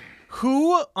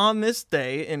 Who on this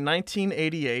day in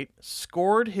 1988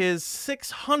 scored his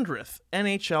 600th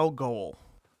NHL goal?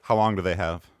 How long do they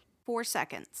have? 4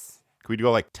 seconds. Can we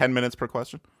go like 10 minutes per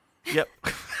question? Yep.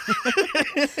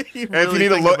 If you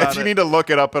need to look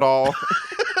it up at all,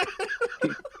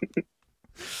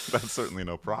 that's certainly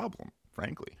no problem,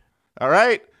 frankly. All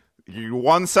right.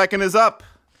 1 second is up.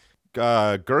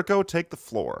 Gurko, take the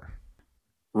floor.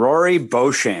 Rory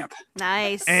Beauchamp.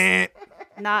 Nice.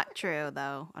 Not true,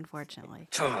 though, unfortunately.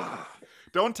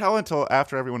 Don't tell until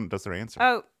after everyone does their answer.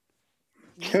 Oh.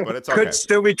 But it's okay. Could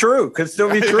still be true.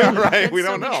 Yeah, right. We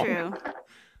don't Could know. still be true.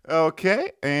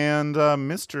 Okay. And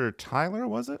Mr. Tyler,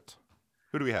 was it?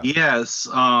 Who do we have? Yes,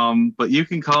 but you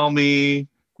can call me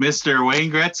Mr.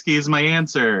 Wayne Gretzky is my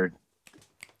answer.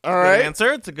 All right. Good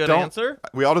answer. It's a good answer.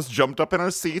 We all just jumped up in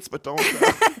our seats, but don't.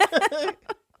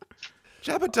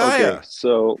 Jebediah. Okay,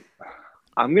 so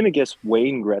I'm gonna guess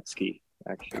Wayne Gretzky.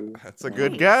 Actually, that's a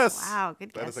good guess. Wow,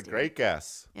 good guess. That is a great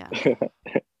guess. Yeah.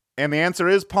 And the answer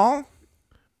is Paul.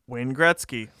 Wayne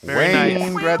Gretzky. Very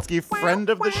Wayne nice. Gretzky,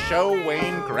 friend of the show,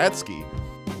 Wayne Gretzky.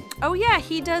 Oh yeah,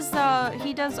 he does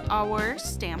our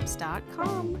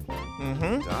stamps.com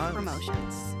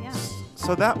promotions. Yeah.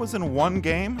 So that was in one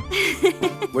game?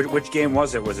 Which game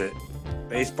was it? Was it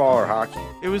baseball or hockey?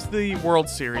 It was the World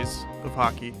Series of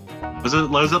hockey. Was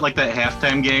it like that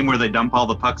halftime game where they dump all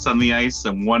the pucks on the ice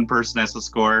and one person has to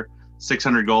score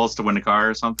 600 goals to win a car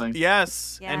or something?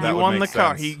 Yes, Yeah. and That he would won the make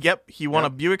car. sense. He won a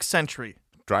Buick Century.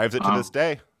 Drives it to this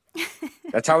day.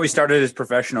 That's how he started his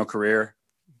professional career.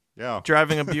 Yeah.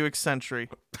 Driving a Buick Century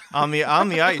on the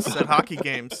ice at hockey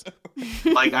games.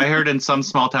 Like I heard in some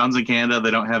small towns in Canada,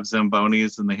 they don't have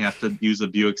Zambonis and they have to use a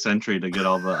Buick Century to get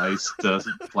all the ice to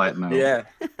flatten out. Yeah.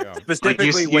 Yeah. Like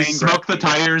Specifically, you Wayne smoke the Gretzky.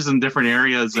 tires in different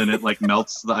areas and it like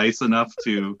melts the ice enough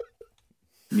to,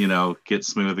 get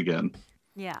smooth again.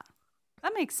 Yeah.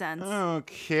 That makes sense.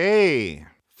 Okay.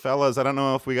 Fellas, I don't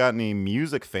know if we got any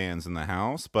music fans in the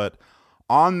house, but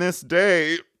on this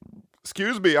day in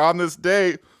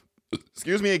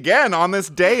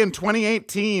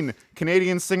 2018,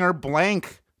 Canadian singer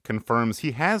Blank confirms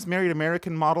he has married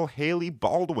American model Hailey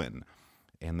Baldwin.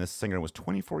 And this singer was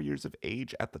 24 years of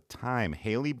age at the time.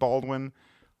 Hailey Baldwin,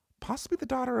 possibly the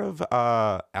daughter of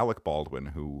Alec Baldwin,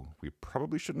 who we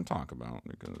probably shouldn't talk about.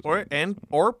 Because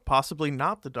Or possibly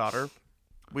not the daughter.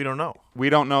 We don't know. We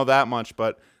don't know that much,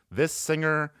 but this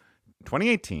singer,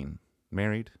 2018,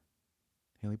 married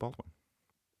Haley Baldwin.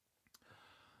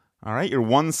 All right, your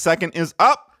 1 second is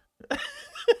up.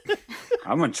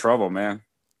 I'm in trouble, man.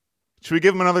 Should we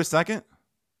give him another second?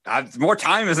 More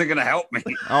time isn't going to help me.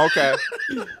 Okay.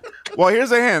 Well,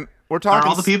 here's a hint. We're talking. Are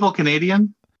all the people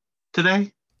Canadian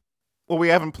today? Well, we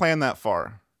haven't planned that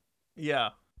far. Yeah.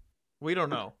 We don't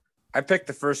know. I picked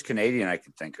the first Canadian I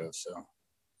could think of, so.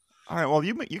 All right, well,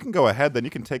 you can go ahead, then you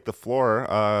can take the floor.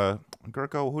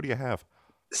 Gurko, who do you have?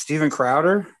 Steven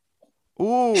Crowder?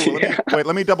 Ooh,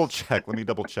 let me double check.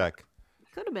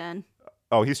 Could have been.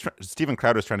 Oh, Steven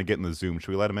Crowder's trying to get in the Zoom. Should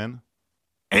we let him in?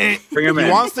 Bring him in.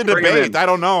 He wants to Bring him debate. in. I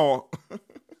don't know.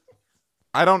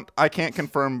 I can't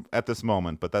confirm at this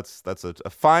moment, but that's a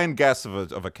fine guess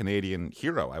of a Canadian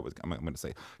hero. I'm going to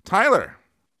say Tyler.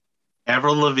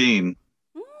 Avril Lavigne.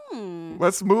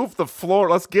 Let's move the floor.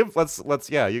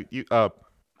 Yep.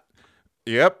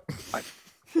 Yep.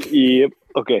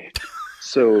 Okay.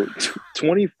 So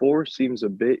 24 seems a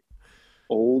bit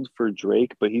old for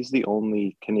Drake, but he's the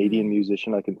only Canadian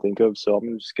musician I can think of, so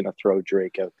I'm just gonna throw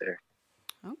Drake out there.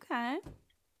 Okay.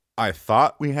 I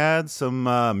thought we had some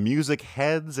music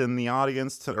heads in the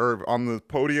audience or on the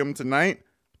podium tonight.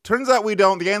 Turns out we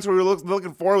don't. The answer we were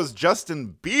looking for was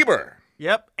Justin Bieber.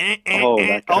 Yep.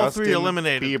 All three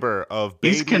eliminated. Bieber of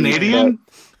He's Baby Canadian?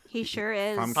 He sure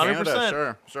is. From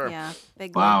Canada, 100%. sure. Yeah,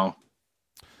 big Wow.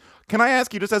 Can I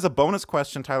ask you, just as a bonus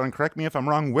question, Tyler, and correct me if I'm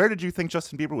wrong, where did you think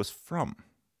Justin Bieber was from?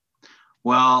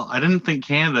 Well, I didn't think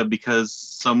Canada because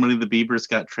so many of the Biebers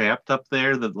got trapped up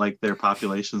there that like their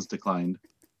populations declined.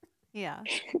 Yeah.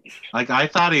 Like I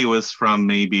thought he was from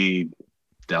maybe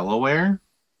Delaware.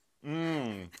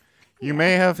 You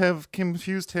may have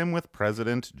confused him with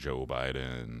President Joe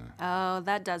Biden. Oh,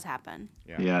 that does happen.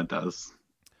 Yeah, it does.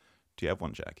 Do you have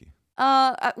one, Jackie?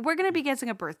 We're gonna be guessing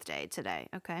a birthday today.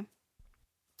 Okay.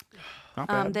 Not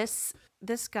bad.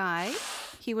 This guy,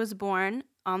 he was born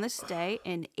on this day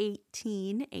in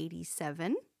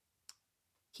 1887.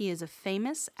 He is a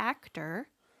famous actor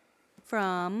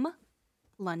from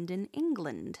London,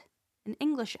 England. An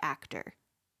English actor.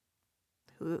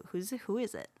 Who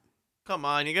is it? Come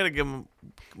on, you got to give him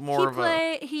more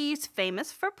He's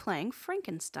famous for playing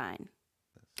Frankenstein.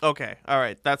 Okay, all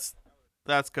right, that's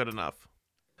good enough.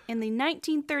 In the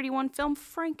 1931 film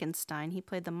Frankenstein, he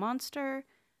played the monster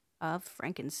of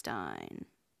Frankenstein.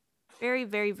 Very,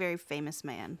 very, very famous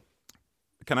man.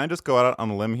 Can I just go out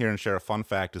on a limb here and share a fun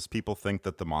fact? Is people think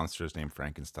that the monster is named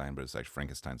Frankenstein, but it's actually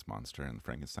Frankenstein's monster, and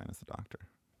Frankenstein is the doctor.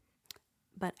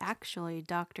 But actually,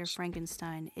 Dr.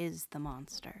 Frankenstein is the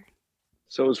monster.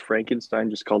 So is Frankenstein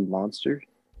just called Monster?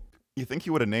 You think he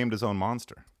would have named his own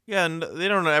monster? Yeah, and they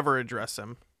don't ever address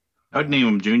him. I would name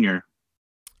him Junior.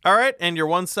 All right, and your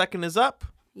 1 second is up.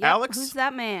 Yep, Alex? who's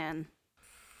that man?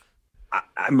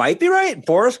 I might be right.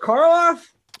 Boris Karloff?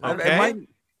 Okay.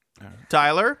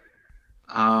 Tyler?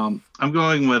 I'm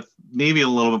going with maybe a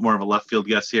little bit more of a left field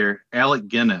guess here. Alec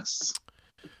Guinness.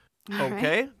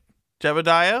 Okay.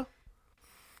 Jebediah?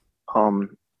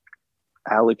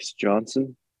 Alex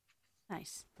Johnson.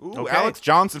 Nice. Ooh, Okay. Alex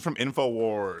Johnson from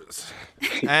InfoWars.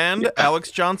 And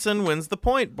Alex Johnson wins the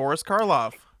point. Boris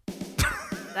Karloff.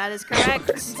 That is correct.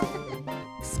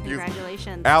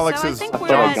 Congratulations. Alex so I think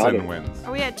Johnson wins.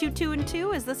 Are we at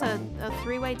 2-2-2? Is this a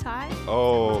three-way tie?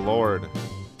 Oh, Lord.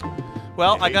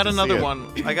 Well, I hate got to see another it.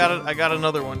 one. I got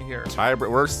another one here.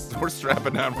 We're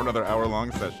strapping down for another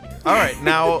hour-long session. All right,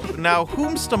 now,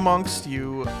 whomst amongst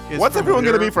you is What's everyone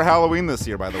going to familiar- be for Halloween this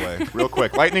year, by the way? Real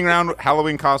quick. Lightning round,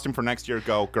 Halloween costume for next year.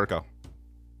 Go, Gurko.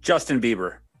 Justin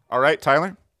Bieber. All right,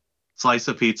 Tyler? Slice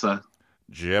of pizza.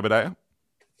 Jebediah?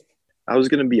 I was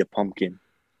gonna be a pumpkin.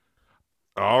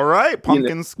 All right,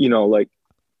 pumpkins. I do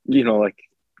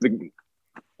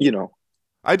know.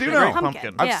 Great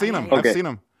pumpkin. I've seen him. Okay. I've seen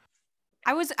him.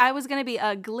 I was gonna be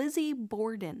a Glizzy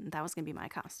Borden. That was gonna be my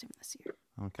costume this year.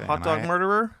 Okay. Hot and dog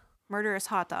murderer? Murderous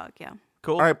hot dog. Yeah.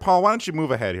 Cool. All right, Paul, why don't you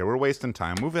move ahead here? We're wasting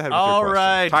time. Move ahead with All your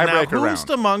right. question. Now, Tiebreaker whomst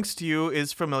round. amongst you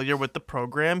is familiar with the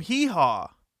program Hee Haw?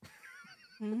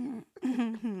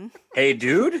 Hey,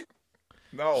 dude?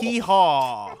 No. Hee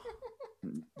Haw.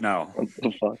 No. What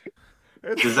the fuck?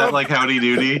 Is that like Howdy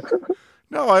Doody?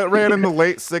 No, it ran in the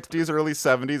late 60s, early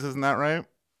 70s. Isn't that right?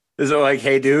 Is it like,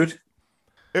 hey, dude?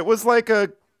 It was like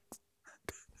a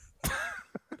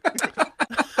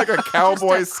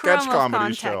cowboy Just a sketch crumb of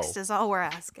comedy show. context is all we're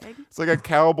asking. It's like a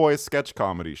cowboy sketch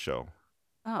comedy show.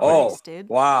 Oh, nice, dude.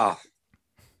 Wow.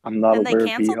 I'm not And they aware of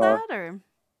canceled Hee-Haw. that, or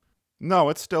No,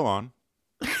 it's still on.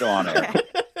 Still on it.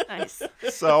 nice.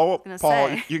 So, gonna Paul,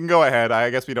 say. you can go ahead. I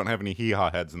guess we don't have any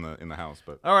hee-haw heads in the house,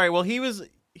 but All right. Well, he was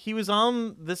he was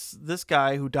on this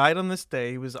guy who died on this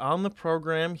day. He was on the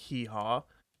program Hee Haw.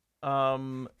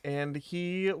 And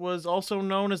he was also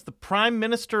known as the Prime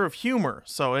Minister of Humor.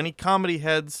 So any comedy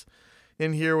heads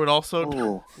in here would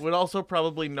also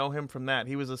probably know him from that.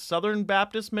 He was a Southern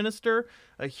Baptist minister,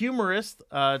 a humorist,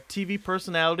 a TV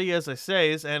personality, as I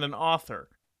say, and an author.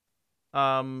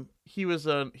 He was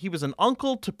an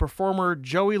uncle to performer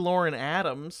Joey Lauren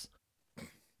Adams.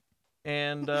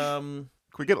 And can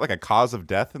we get like a cause of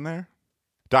death in there?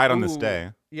 Died on this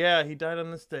day. Yeah, he died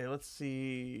on this day. Let's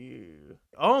see.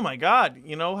 Oh my God!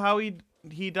 You know how he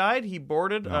died? He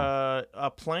boarded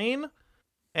a plane,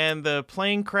 and the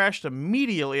plane crashed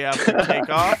immediately after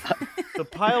takeoff. The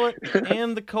pilot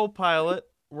and the co-pilot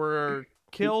were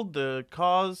killed. The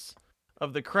cause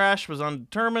of the crash was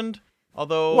undetermined,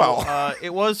 although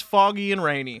it was foggy and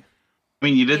rainy. I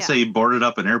mean, you did say he boarded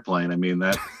up an airplane. I mean,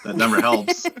 that never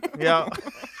helps. Yeah.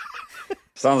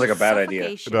 Sounds like a bad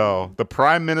idea. No, the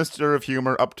Prime Minister of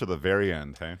Humor up to the very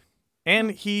end, hey? And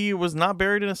he was not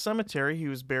buried in a cemetery. He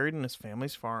was buried in his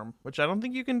family's farm, which I don't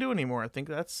think you can do anymore. I think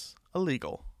that's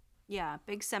illegal. Yeah,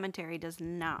 big cemetery does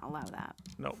not allow that.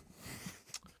 No.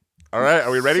 All right,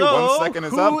 are we ready? So, 1 second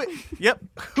is up. Yep.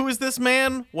 Who is this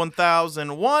man?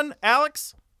 1001.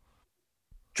 Alex?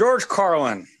 George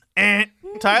Carlin.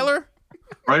 Tyler?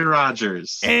 Roy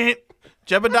Rogers.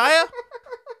 Jebediah?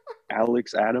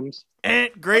 Alex Adams.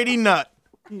 Grady Nutt.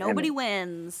 Nobody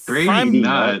wins. Grady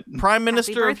Nutt. Prime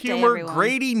Minister of birthday, Humor, everyone.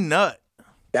 Grady Nutt.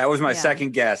 That was my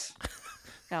second guess.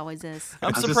 It always is. I'm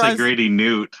I was surprised. Grady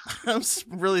Newt. I'm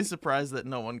really surprised that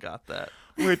no one got that.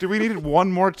 Wait, do we need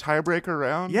one more tiebreaker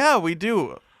round? Yeah, we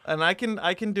do. And I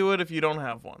can do it if you don't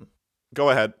have one. Go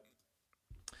ahead.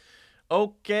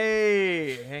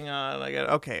 Okay, hang on.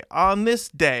 Okay. On this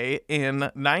day in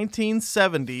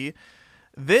 1970,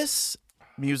 this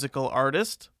musical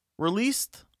artist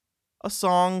released a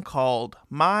song called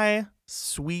My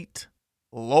Sweet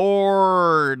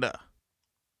Lord.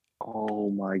 Oh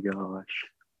my gosh.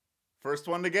 First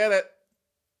one to get it.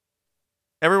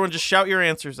 Everyone just shout your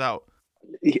answers out.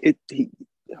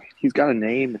 He's got a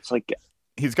name. It's like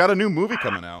he's got a new movie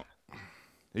coming out.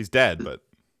 He's dead, but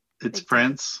it's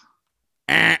Prince.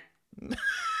 The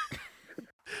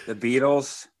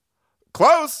Beatles.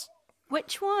 Close.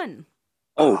 Which one?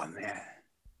 Oh man.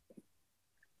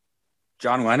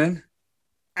 John Lennon.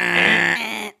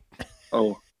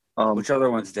 Which other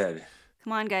one's dead?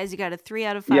 Come on, guys! You got a 3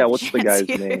 out of 5. Yeah, what's the chance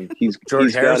guy's here. name? He's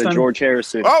George got Harrison? a George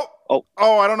Harrison. Oh,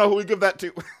 I don't know who we give that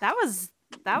to. That was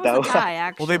a tie,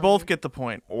 actually. Well, they both get the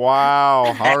point.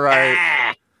 Wow. All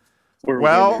right.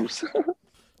 Well, winners.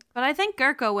 But I think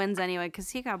Gurko wins anyway because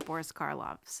he got Boris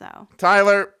Karloff. So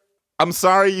Tyler, I'm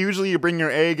sorry. Usually you bring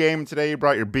your A game. Today you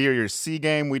brought your B or your C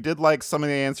game. We did like some of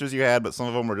the answers you had, but some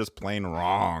of them were just plain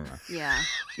wrong. yeah.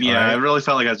 Yeah, I really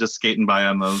felt like I was just skating by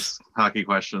on those hockey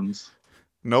questions.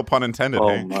 No pun intended. Oh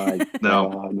hey? my No.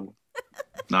 god.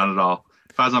 Not at all.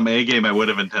 If I was on my A game, I would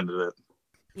have intended it.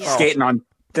 Yeah. Skating on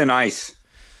thin ice.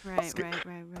 Right.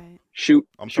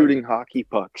 Shooting hockey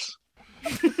pucks.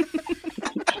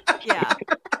 Yeah.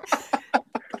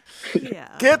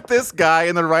 Yeah. Get this guy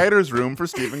in the writer's room for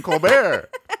Stephen Colbert.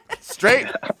 Straight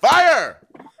fire!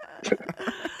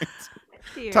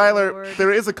 Dear Tyler, Lord.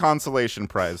 there is a consolation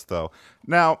prize, though.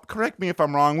 Now, correct me if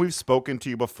I'm wrong. We've spoken to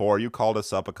you before. You called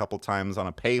us up a couple times on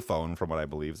a payphone, from what I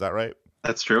believe. Is that right?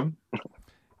 That's true.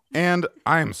 And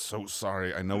I am so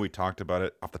sorry. I know we talked about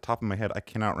it. Off the top of my head, I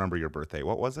cannot remember your birthday.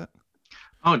 What was it?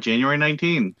 Oh, January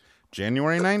 19.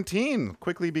 January 19.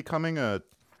 Quickly becoming a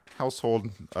household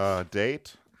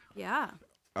date. Yeah.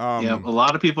 Yeah, a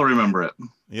lot of people remember it.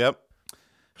 Yep.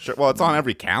 Sure. Well, it's on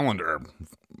every calendar,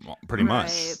 pretty much.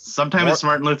 Sometimes it's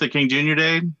Martin Luther King Jr.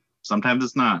 Day. Sometimes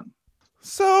it's not.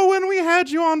 So when we had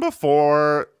you on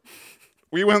before,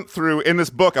 we went through, in this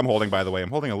book I'm holding, by the way, I'm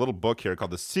holding a little book here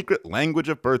called The Secret Language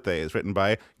of Birthdays, written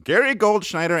by Gary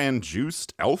Goldschneider and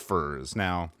Joost Elfers.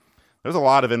 Now, there's a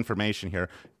lot of information here.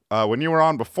 When you were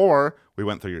on before, we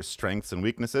went through your strengths and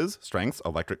weaknesses. Strengths,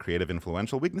 electric, creative,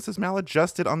 influential. Weaknesses,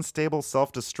 maladjusted, unstable,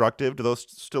 self-destructive. Do those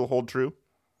still hold true?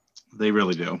 They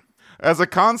really do. As a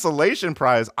consolation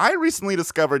prize, I recently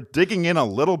discovered digging in a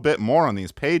little bit more on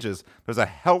these pages. There's a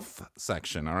health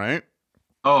section, all right?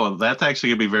 Oh, that's actually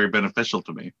going to be very beneficial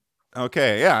to me.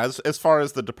 Okay, yeah, as far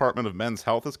as the Department of Men's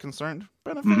Health is concerned,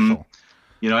 beneficial. Mm-hmm.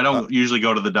 You know, I don't usually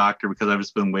go to the doctor because I've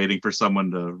just been waiting for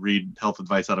someone to read health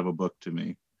advice out of a book to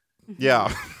me.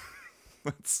 Yeah.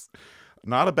 That's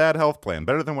not a bad health plan.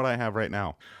 Better than what I have right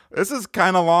now. This is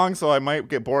kind of long, so I might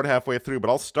get bored halfway through, but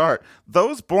I'll start.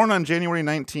 Those born on January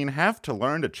 19 have to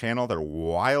learn to channel their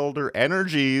wilder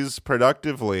energies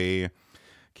productively.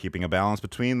 Keeping a balance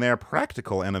between their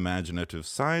practical and imaginative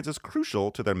sides is crucial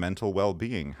to their mental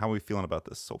well-being. How are we feeling about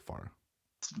this so far?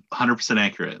 100%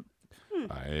 accurate.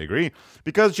 I agree.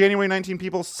 Because January 19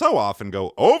 people so often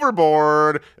go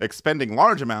overboard, expending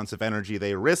large amounts of energy,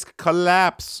 they risk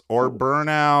collapse or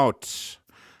burnout.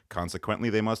 Consequently,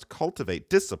 they must cultivate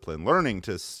discipline, learning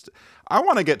to... I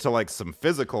want to get to like some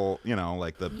physical,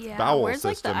 like the bowel where's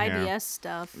system like the here. IBS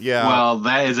stuff? Yeah. Well,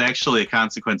 that is actually a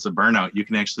consequence of burnout. You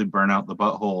can actually burn out the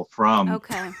butthole from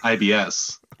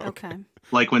IBS. Okay.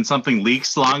 Like when something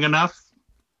leaks long enough,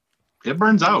 it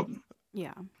burns out.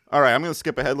 Yeah. All right, I'm going to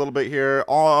skip ahead a little bit here.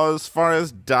 As far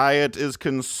as diet is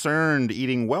concerned,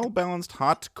 eating well-balanced,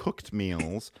 hot-cooked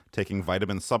meals, taking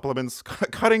vitamin supplements,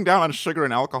 cutting down on sugar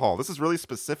and alcohol. This is really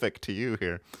specific to you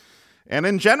here. And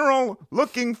in general,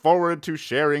 looking forward to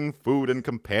sharing food and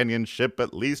companionship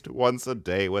at least once a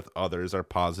day with others are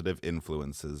positive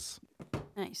influences.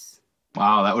 Nice.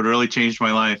 Wow, that would really change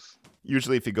my life.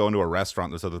 Usually if you go into a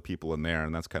restaurant, there's other people in there,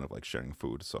 and that's kind of like sharing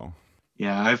food, so...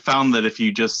 Yeah, I've found that if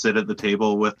you just sit at the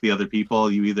table with the other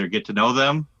people, you either get to know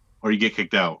them or you get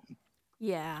kicked out.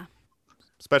 Yeah.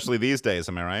 Especially these days,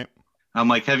 am I right? I'm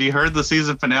like, have you heard the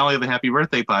season finale of the Happy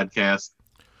Birthday podcast?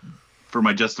 For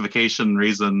my justification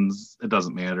reasons, it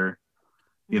doesn't matter.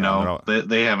 They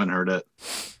haven't heard it.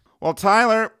 Well,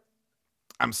 Tyler,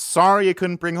 I'm sorry you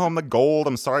couldn't bring home the gold.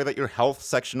 I'm sorry that your health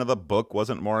section of the book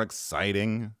wasn't more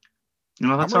exciting.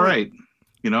 That's all right.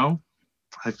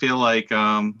 I feel like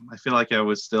I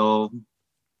was still,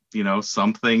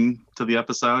 something to the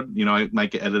episode. I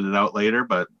might get edited out later,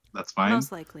 but that's fine.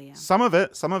 Most likely, yeah. Some of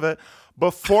it.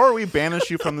 Before we banish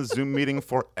you from the Zoom meeting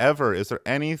forever, is there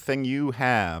anything you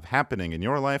have happening in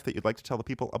your life that you'd like to tell the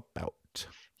people about?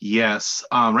 Yes.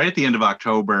 Right at the end of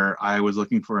October, I was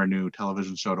looking for a new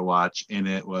television show to watch, and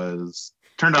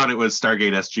turned out it was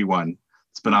Stargate SG-1.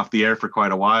 It's been off the air for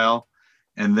quite a while.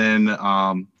 And then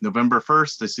November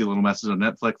 1st, I see a little message on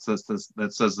Netflix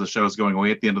that says the show is going away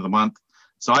at the end of the month.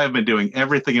 So I have been doing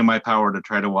everything in my power to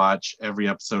try to watch every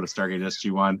episode of Stargate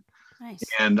SG-1. Nice.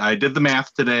 And I did the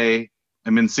math today.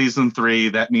 I'm in season 3.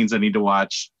 That means I need to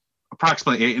watch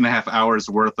approximately 8.5 hours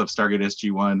worth of Stargate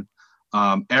SG-1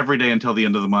 every day until the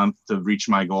end of the month to reach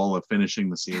my goal of finishing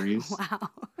the series.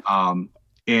 Wow.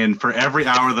 And for every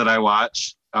hour that I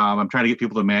watch, I'm trying to get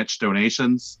people to match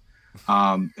donations.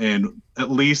 And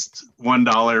at least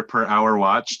 $1 per hour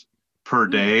watched per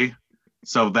day.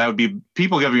 So that would be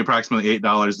people giving approximately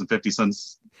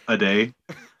 $8.50 a day.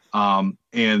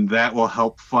 And that will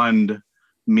help fund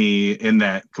me in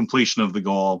that completion of the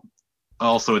goal.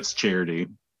 Also, it's charity.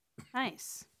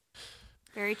 Nice.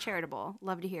 Very charitable.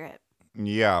 Love to hear it.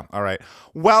 Yeah. All right.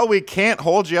 Well, we can't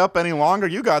hold you up any longer.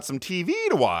 You got some TV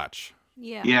to watch.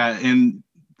 Yeah. Yeah. And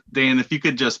Dan, if you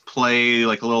could just play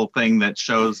like a little thing that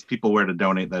shows people where to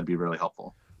donate, that'd be really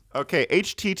helpful. Okay,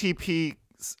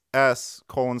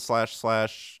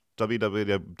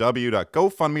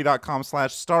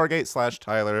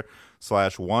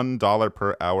 https://www.gofundme.com/stargate/Tyler/$1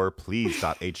 per hour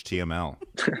please.html.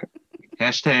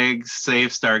 Hashtag save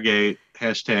Stargate.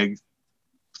 Hashtag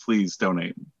please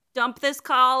donate. Dump this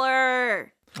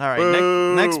collar. All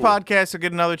right, next podcast you'll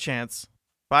get another chance.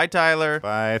 Bye, Tyler.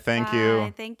 Bye, thank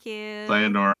you. Thank you.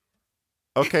 Sayonara.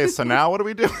 Okay, so now what are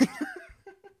we doing?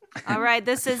 All right,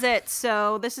 this is it.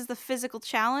 So this is the physical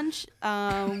challenge.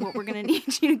 What we're going to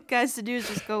need you guys to do is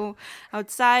just go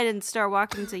outside and start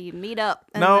walking until you meet up.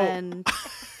 And then...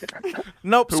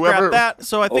 Nope, scrap that.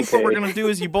 So I think what we're going to do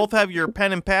is you both have your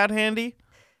pen and pad handy.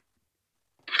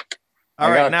 All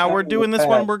right, now we're doing this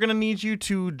one. We're going to need you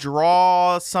to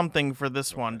draw something for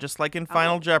this one, just like in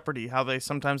Final Jeopardy, how they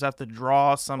sometimes have to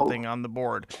draw something on the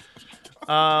board.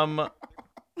 I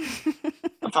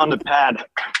found a pad.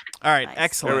 All right,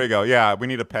 excellent. There we go. Yeah, we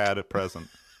need a pad at present.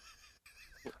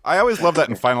 I always love that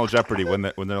in Final Jeopardy when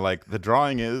they're like, the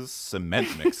drawing is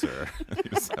cement mixer. You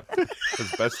just have to,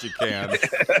 as best you can.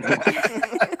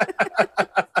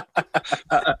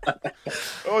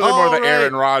 Those are more the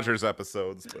Aaron Rodgers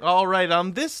episodes. But. All right,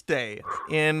 on this day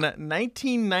in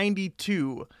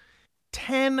 1992,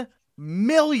 10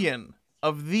 million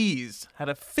of these had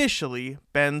officially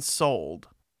been sold.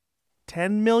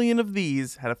 10 million of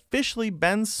these had officially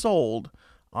been sold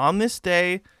on this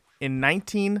day in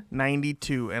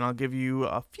 1992. And I'll give you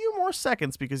a few more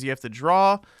seconds because you have to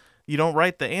draw. You don't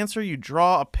write the answer, you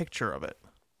draw a picture of it.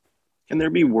 Can there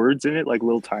be words in it, like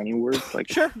little tiny words?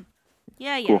 Like sure.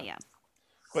 Yeah.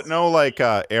 But no, like,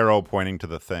 arrow pointing to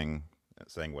the thing,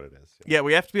 saying what it is. Yeah,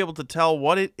 we have to be able to tell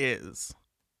what it is.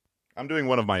 I'm doing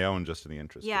one of my own just in the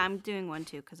interest. Yeah, I'm doing one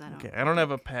too because I don't. Okay, I don't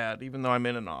have a pad, even though I'm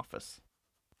in an office.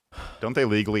 Don't they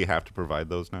legally have to provide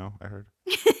those now, I heard?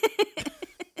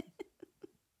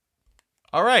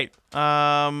 All right.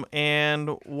 And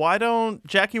why don't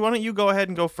you go ahead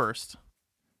and go first?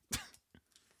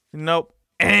 Nope.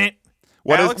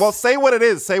 What is? Alex? Well, say what it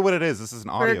is. Say what it is. This is an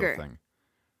audio Burger. thing.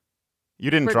 You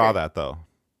didn't draw that though.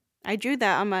 I drew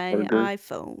that on my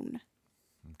iPhone.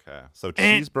 Okay. So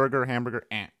cheeseburger, hamburger.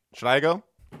 Should I go?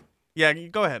 Yeah, you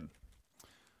go ahead.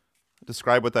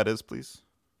 Describe what that is, please.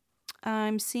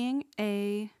 I'm seeing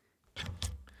a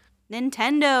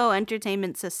Nintendo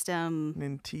Entertainment System.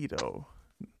 Nintendo.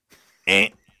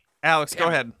 Alex, go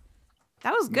ahead.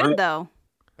 That was good though.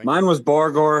 Mine was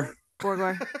Borgor.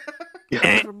 Borgor.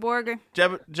 For Borger.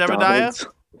 Jebediah?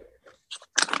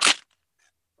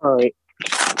 All right.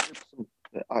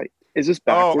 Is this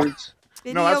backwards?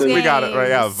 No, that's we got it right.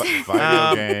 Yeah,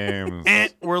 video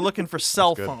games. We're looking for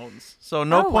cell phones, so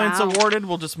no points awarded.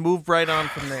 We'll just move right on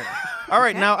from there. All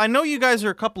right, now I know you guys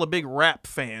are a couple of big rap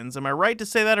fans. Am I right to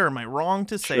say that, or am I wrong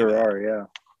to say that? Sure are, yeah.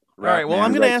 All right. Well,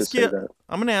 I'm going to ask you.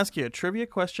 I'm going to ask you a trivia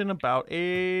question about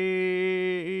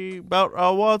it's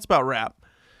about rap.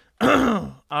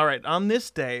 All right. On this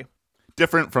day,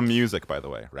 different from music, by the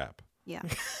way, rap. Yeah.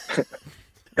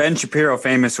 Ben Shapiro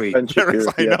famously. Ben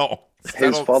Shapiro, I know.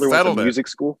 His father went to music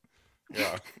school.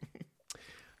 Yeah.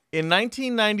 In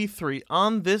 1993,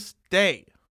 on this day,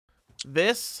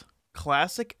 this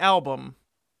classic album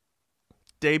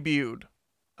debuted,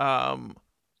 and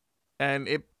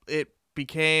it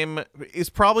is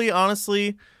probably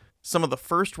honestly some of the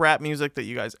first rap music that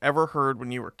you guys ever heard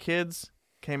when you were kids.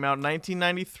 Came out in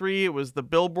 1993. It was the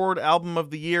Billboard Album of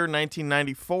the Year,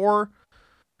 1994.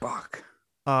 Fuck.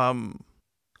 Do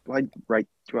I write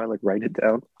it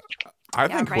down? I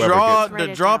think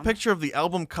draw a picture of the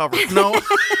album cover. No.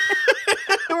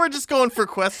 We're just going for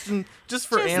question, just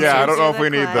for answers. Yeah, I don't know if we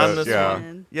need this. Yeah,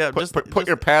 one. Yeah. Put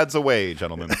your pads away,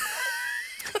 gentlemen.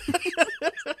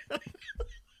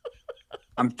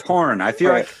 I'm torn. I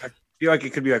feel like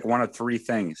it could be like one of three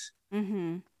things.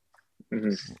 Mm-hmm.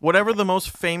 Mm-hmm. Whatever the most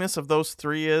famous of those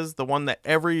three is, the one that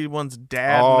everyone's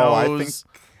dad knows.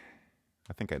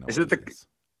 I think I know. Is it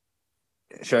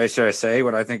Should I say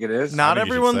what I think it is? Not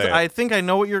everyone's. I think I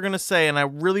know what you're gonna say, and I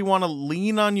really want to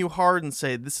lean on you hard and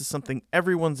say this is something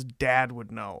everyone's dad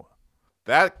would know.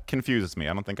 That confuses me.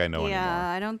 I don't think I know anymore. Yeah,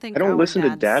 I don't think. I don't listen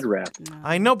to dad rap. No.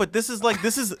 I know, but this is.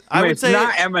 I would say it's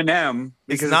not Eminem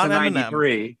because it's not Eminem.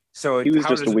 93. So he was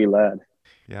just a wee lad.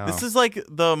 Yeah. This is like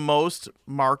the most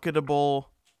marketable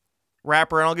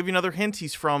rapper, and I'll give you another hint.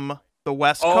 He's from the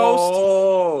West Coast.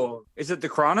 Oh, is it The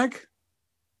Chronic?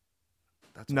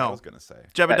 That's what I was gonna say.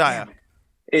 Jebediah.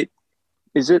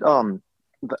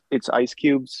 It's Ice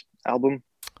Cube's album.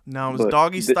 No, it was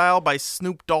Doggy Style by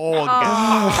Snoop Dogg.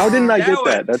 How didn't I get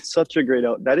that? That's such a great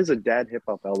album. That is a dad hip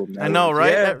hop album. I know,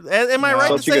 right? Yeah. Am I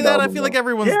right to say that? I feel like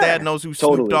everyone's dad knows who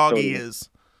Snoop Doggy is.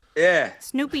 Yeah.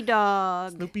 Snoopy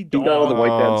Dogg. Snoopy He Dogg. got all the white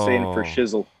dad saying for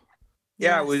shizzle.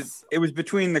 Yeah, it was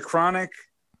between The Chronic,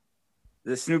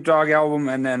 the Snoop Dogg album,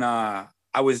 and then I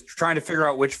was trying to figure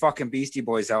out which fucking Beastie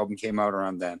Boys album came out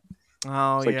around then.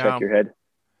 Oh, It's like yeah. Check Your Head.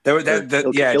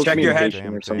 Check your head.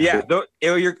 Yeah,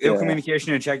 Ill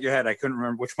Communication and Check Your Head. I couldn't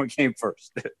remember which one came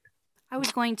first. I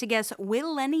was going to guess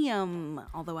Millennium,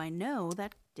 although I know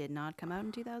that did not come out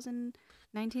in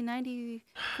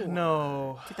 1994.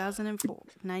 No. 2004.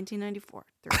 1994.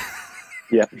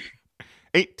 Yeah.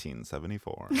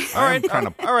 1874.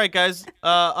 All right, guys.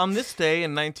 On this day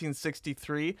in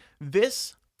 1963,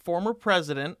 this former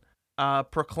president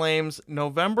proclaims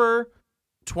November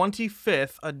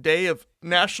 25th a day of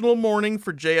national mourning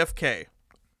for JFK.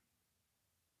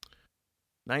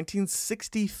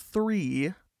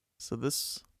 1963. So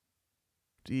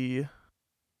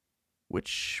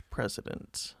which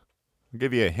president? I'll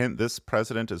give you a hint. This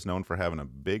president is known for having a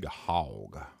big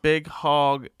hog. Big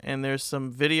hog, and there's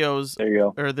some videos. There you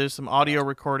go. Or there's some audio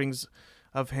recordings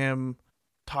of him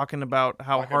talking about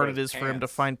how hard it is for him to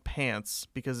find pants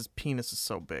because his penis is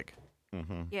so big.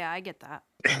 Mm-hmm. Yeah, I get that.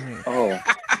 Oh.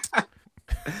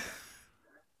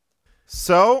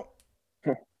 So,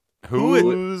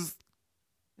 who's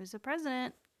the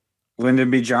president? Lyndon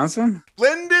B. Johnson?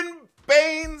 Lyndon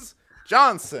Baines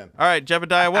Johnson. All right,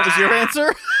 Jebediah, what was your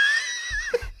answer?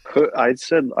 I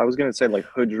was gonna say like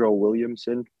Woodrow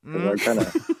Williamson. I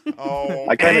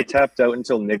kind of tapped out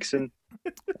until Nixon.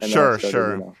 And Sure.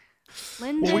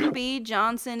 Lyndon B.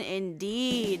 Johnson,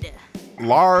 indeed.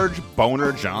 Large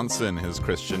Boner Johnson, his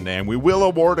Christian name. We will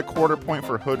award a quarter point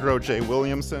for Woodrow J.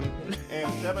 Williamson.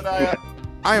 And Jebediah,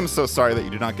 I am so sorry that you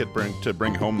did not get to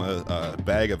bring home a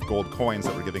bag of gold coins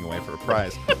that we're giving away for a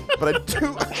prize. But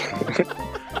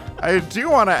I do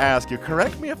want to ask you,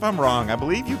 correct me if I'm wrong, I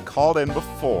believe you called in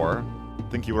before. I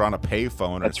think you were on a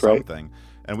payphone or something.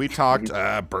 and we talked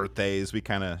birthdays. We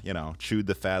kind of, chewed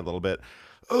the fat a little bit.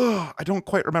 Ugh, I don't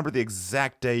quite remember the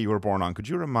exact day you were born on. Could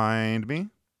you remind me?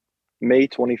 May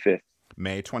 25th.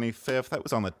 May 25th. That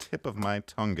was on the tip of my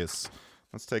tungus.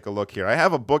 Let's take a look here. I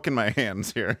have a book in my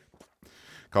hands here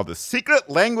called The Secret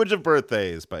Language of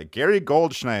Birthdays by Gary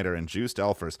Goldschneider and Juiced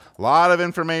Elfers. A lot of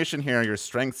information here. Your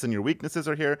strengths and your weaknesses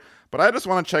are here. But I just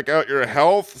want to check out your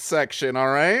health section, all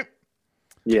right?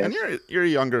 Yeah. And you're a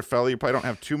younger fella. You probably don't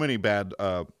have too many bad,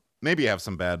 maybe you have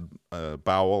some bad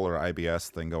bowel or IBS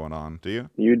thing going on. Do you?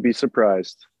 You'd be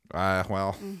surprised.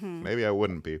 Well, maybe I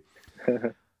wouldn't be.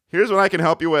 Here's what I can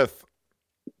help you with.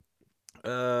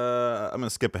 I'm going to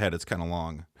skip ahead. It's kind of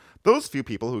long. Those few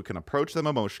people who can approach them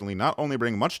emotionally not only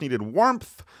bring much needed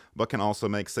warmth, but can also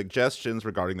make suggestions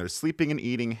regarding their sleeping and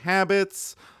eating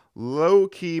habits.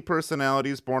 Low-key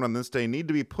personalities born on this day need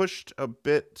to be pushed a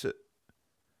bit.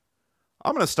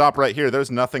 I'm going to stop right here.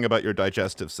 There's nothing about your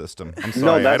digestive system. I'm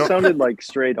sorry. No, that sounded like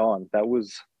straight on. That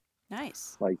was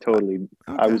nice. Like totally.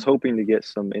 Okay. I was hoping to get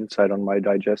some insight on my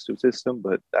digestive system,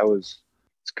 but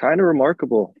it's kind of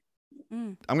remarkable.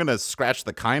 I'm going to scratch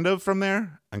the kind of from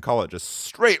there and call it just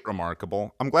straight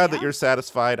remarkable. I'm glad that you're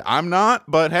satisfied. I'm not,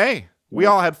 but hey, we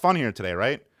all had fun here today,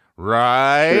 right?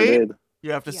 Right? Sure did.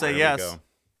 You have to say There we yes. go.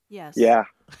 Yes. Yeah.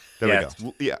 There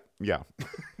we go. Yeah.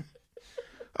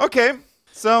 Okay.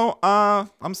 So,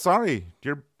 I'm sorry.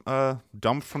 You're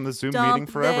dumped from the Zoom meeting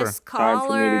forever. This Time for me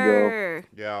to caller.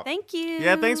 Yeah. Thank you.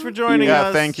 Yeah, thanks for joining us.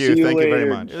 Yeah, thank you. See you Thank you very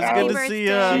later. much. It was good to see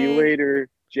you. See you later,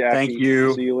 Jackie. Thank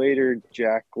you. See you later,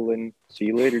 Jacqueline. See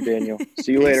you later, Daniel.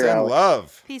 See you Peace later, and Alex.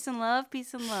 love. Peace and love.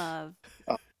 Peace and love.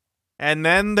 And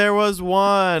then there was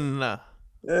one.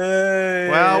 Hey.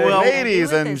 Well,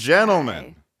 Ladies with and this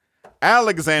gentlemen,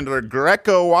 Alexander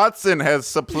Greco-Watson has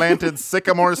supplanted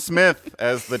Sycamore Smith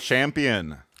as the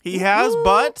champion. he has,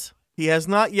 but he has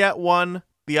not yet won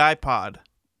the iPod.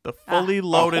 The fully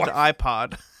loaded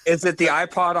iPod. Is it the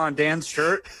iPod on Dan's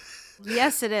shirt?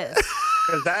 Yes, it is.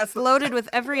 Because that's Loaded with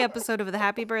every episode of the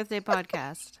Happy Birthday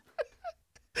podcast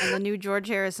and the new George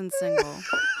Harrison single.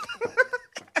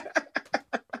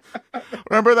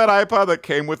 Remember that iPod that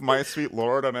came with My Sweet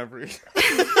Lord on every...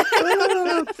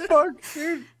 fuck,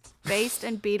 dude. Based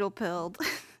and Beatle pilled.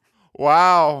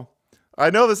 Wow. I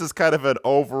know this is kind of an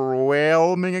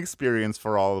overwhelming experience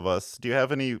for all of us. Do you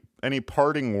have any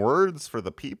parting words for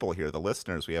the people here, the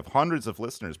listeners? We have hundreds of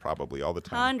listeners probably all the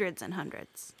time. Hundreds and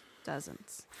hundreds.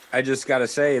 Dozens. I just got to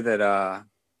say that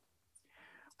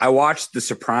I watched The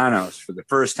Sopranos for the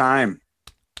first time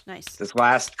Nice. this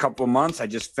last couple of months. I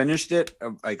just finished it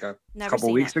like a Never couple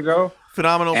seen weeks it. ago.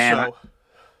 Phenomenal And show.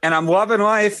 And I'm loving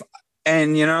life.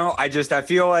 And, I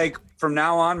feel like from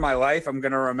now on, my life, I'm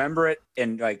going to remember it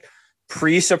in like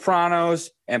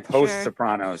pre-Sopranos and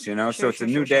post-Sopranos, so it's a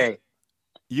new day.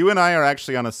 You and I are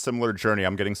actually on a similar journey.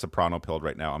 I'm getting Soprano pilled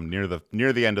right now. I'm near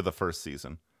the end of the first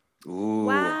season. Ooh.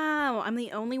 Wow, I'm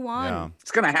the only one. Yeah.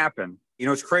 It's going to happen.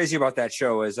 What's crazy about that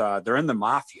show is they're in the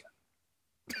mafia.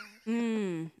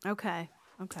 Okay.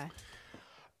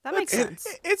 That makes sense.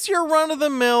 It's your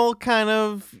run-of-the-mill kind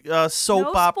of soap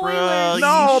No opera. spoilers.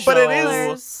 No, but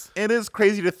show. it is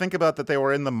crazy to think about that they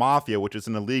were in the mafia, which is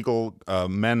an illegal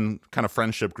men kind of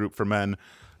friendship group for men.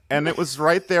 And it was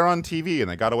right there on TV, and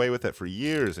they got away with it for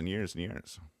years and years and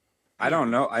years. I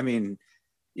don't know. I mean,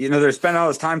 they're spending all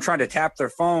this time trying to tap their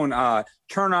phone.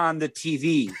 Turn on the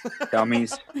TV,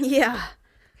 dummies. Yeah.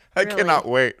 I Really? cannot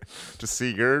wait to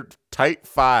see your tight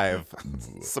 5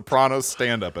 Sopranos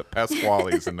stand-up at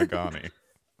Pasquale's in Nagani.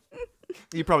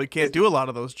 You probably can't do a lot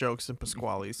of those jokes in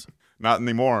Pasquale's. Not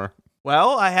anymore.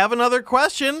 Well, I have another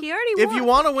question. He already If won. you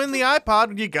want to win the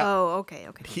iPod, you got. Oh, okay.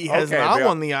 He has Okay, not yeah.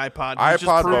 won the iPod. He's iPod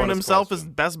just proven bonus himself question.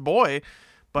 as best boy,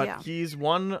 but Yeah. he's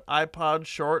one iPod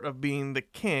short of being the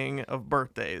king of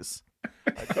birthdays.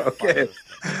 Okay.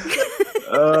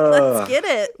 Let's get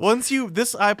it.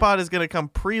 This iPod is going to come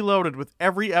preloaded with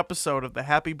every episode of the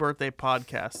Happy Birthday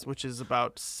podcast, which is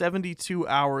about 72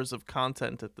 hours of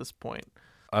content at this point.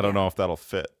 I don't know if that'll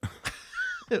fit.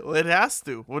 It has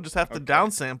to. We'll just have to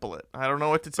downsample it. I don't know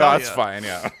what to tell you. That's fine,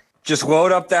 yeah. Just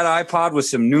load up that iPod with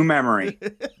some new memory.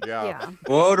 Yeah.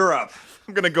 Load her up.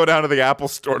 I'm going to go down to the Apple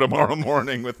store tomorrow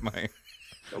morning with my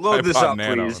Load this iPod up,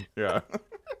 Nano. please. Yeah.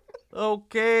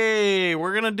 Okay,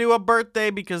 we're going to do a birthday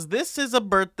because this is a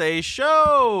birthday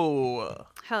show.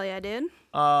 Hell yeah, dude.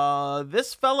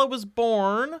 This fella was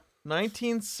born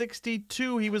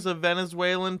 1962. He was a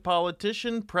Venezuelan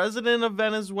politician, president of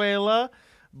Venezuela,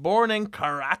 born in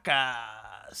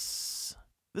Caracas.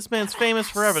 This man's famous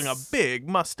for having a big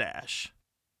mustache.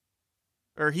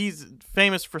 Or he's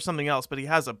famous for something else, but he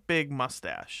has a big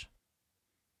mustache.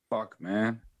 Fuck,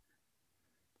 man.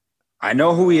 I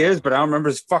know who he is, but I don't remember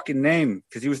his fucking name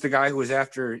because he was the guy who was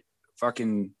after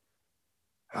fucking.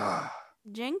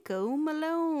 Jenko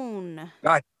Malone.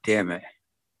 God damn it.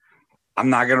 I'm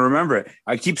not going to remember it.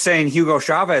 I keep saying Hugo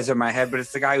Chavez in my head, but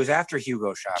it's the guy who's after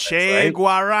Hugo Chavez. Che right?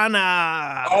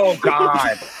 Guarana. Oh,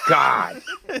 God.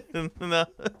 No,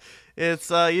 it's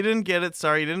you didn't get it.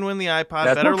 Sorry, you didn't win the iPod.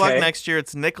 That's Better luck okay. next year.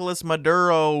 It's Nicolas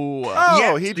Maduro. Oh,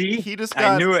 Yeah, he just got.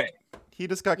 I knew it. He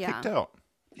just got kicked out.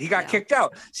 He got kicked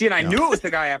out. See, and I knew it was the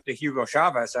guy after Hugo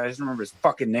Chavez. I just remember his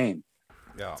fucking name.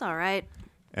 Yeah. It's all right.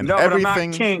 And no, everything. but I'm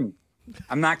not king.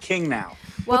 I'm not king now.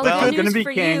 Well, But good gonna news be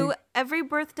for king. you, every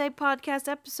birthday podcast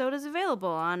episode is available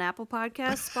on Apple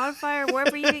Podcasts, Spotify, or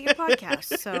wherever you get your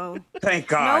podcasts. So thank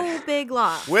God. No big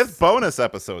loss. With bonus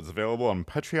episodes available on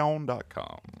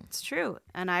patreon.com. It's true.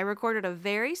 And I recorded a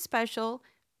very special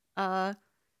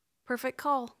perfect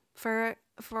call for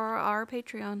our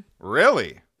Patreon.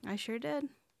 Really? I sure did.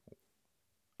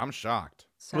 I'm shocked.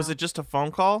 So. Was it just a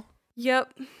phone call?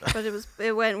 Yep, but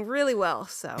it went really well,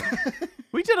 so.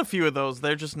 We did a few of those.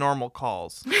 They're just normal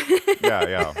calls.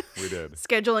 Yeah, we did.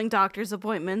 Scheduling doctor's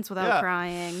appointments without Yeah.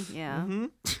 crying. Yeah. Mm-hmm.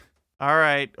 All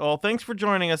right. Well, thanks for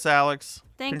joining us, Alex.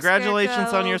 Thanks, Congratulations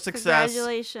Greco. on your success.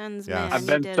 Congratulations, Yeah. man. I've you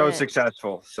been did so it.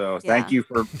 successful. So Yeah. thank you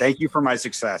for my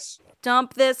success.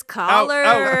 Dump this Out, collar.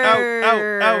 out.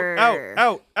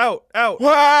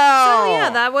 Wow. So yeah,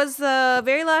 that was the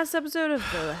very last episode of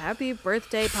the Happy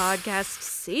Birthday Podcast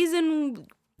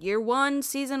Year 1,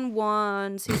 Season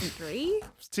 1, Season 3?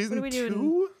 Season What are we 2?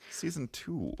 doing? Season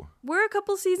 2. We're a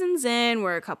couple seasons in.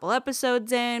 We're a couple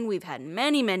episodes in. We've had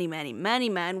many.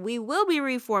 We will be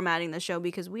reformatting the show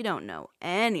because we don't know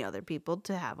any other people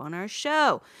to have on our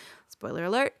show. Spoiler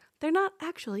alert, they're not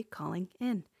actually calling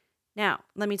in. Now,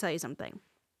 let me tell you something.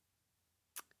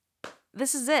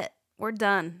 This is it. We're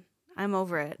done. I'm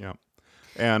over it. Yeah.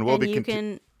 And we'll be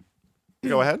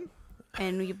Go ahead.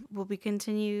 And we will be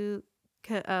continue.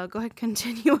 Go ahead,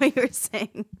 continue what you were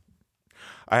saying.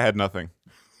 I had nothing.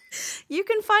 You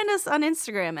can find us on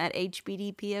Instagram at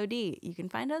HBDPOD. You can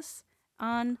find us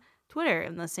on Twitter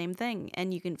and the same thing.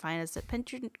 And you can find us at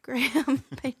Patreon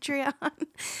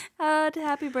at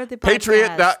Happy Birthday Podcast.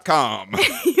 Patriot.com.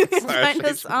 You can find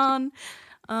us on,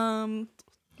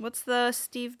 what's the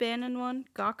Steve Bannon one?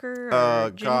 Gawker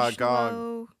or Jim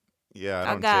Schlo? Yeah, I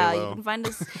don't Gaga. J-Lo. You can find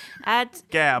us at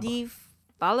Gab. the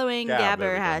following Gab, there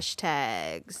Gabber we go.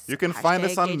 hashtags. You can find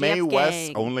us on Hashtag May JGF West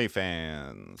Gang.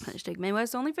 OnlyFans. Hashtag May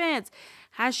West OnlyFans.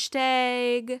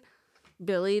 Hashtag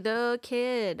Billy the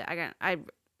Kid.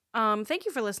 Thank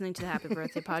you for listening to the Happy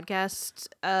Birthday Podcast,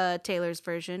 Taylor's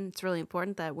version. It's really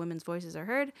important that women's voices are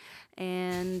heard.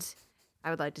 And I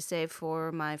would like to say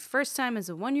for my first time as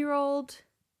a 1-year-old,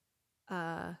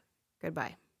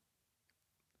 goodbye.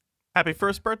 Happy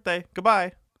first birthday.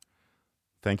 Goodbye.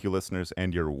 Thank you, listeners,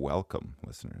 and you're welcome,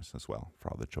 listeners, as well, for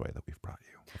all the joy that we've brought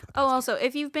you. Oh, also,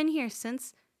 if you've been here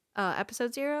since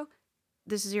episode 0,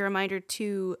 this is your reminder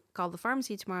to call the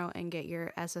pharmacy tomorrow and get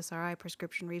your SSRI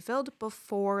prescription refilled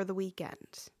before the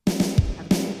weekend. Have a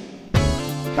good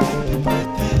day. Happy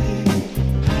birthday.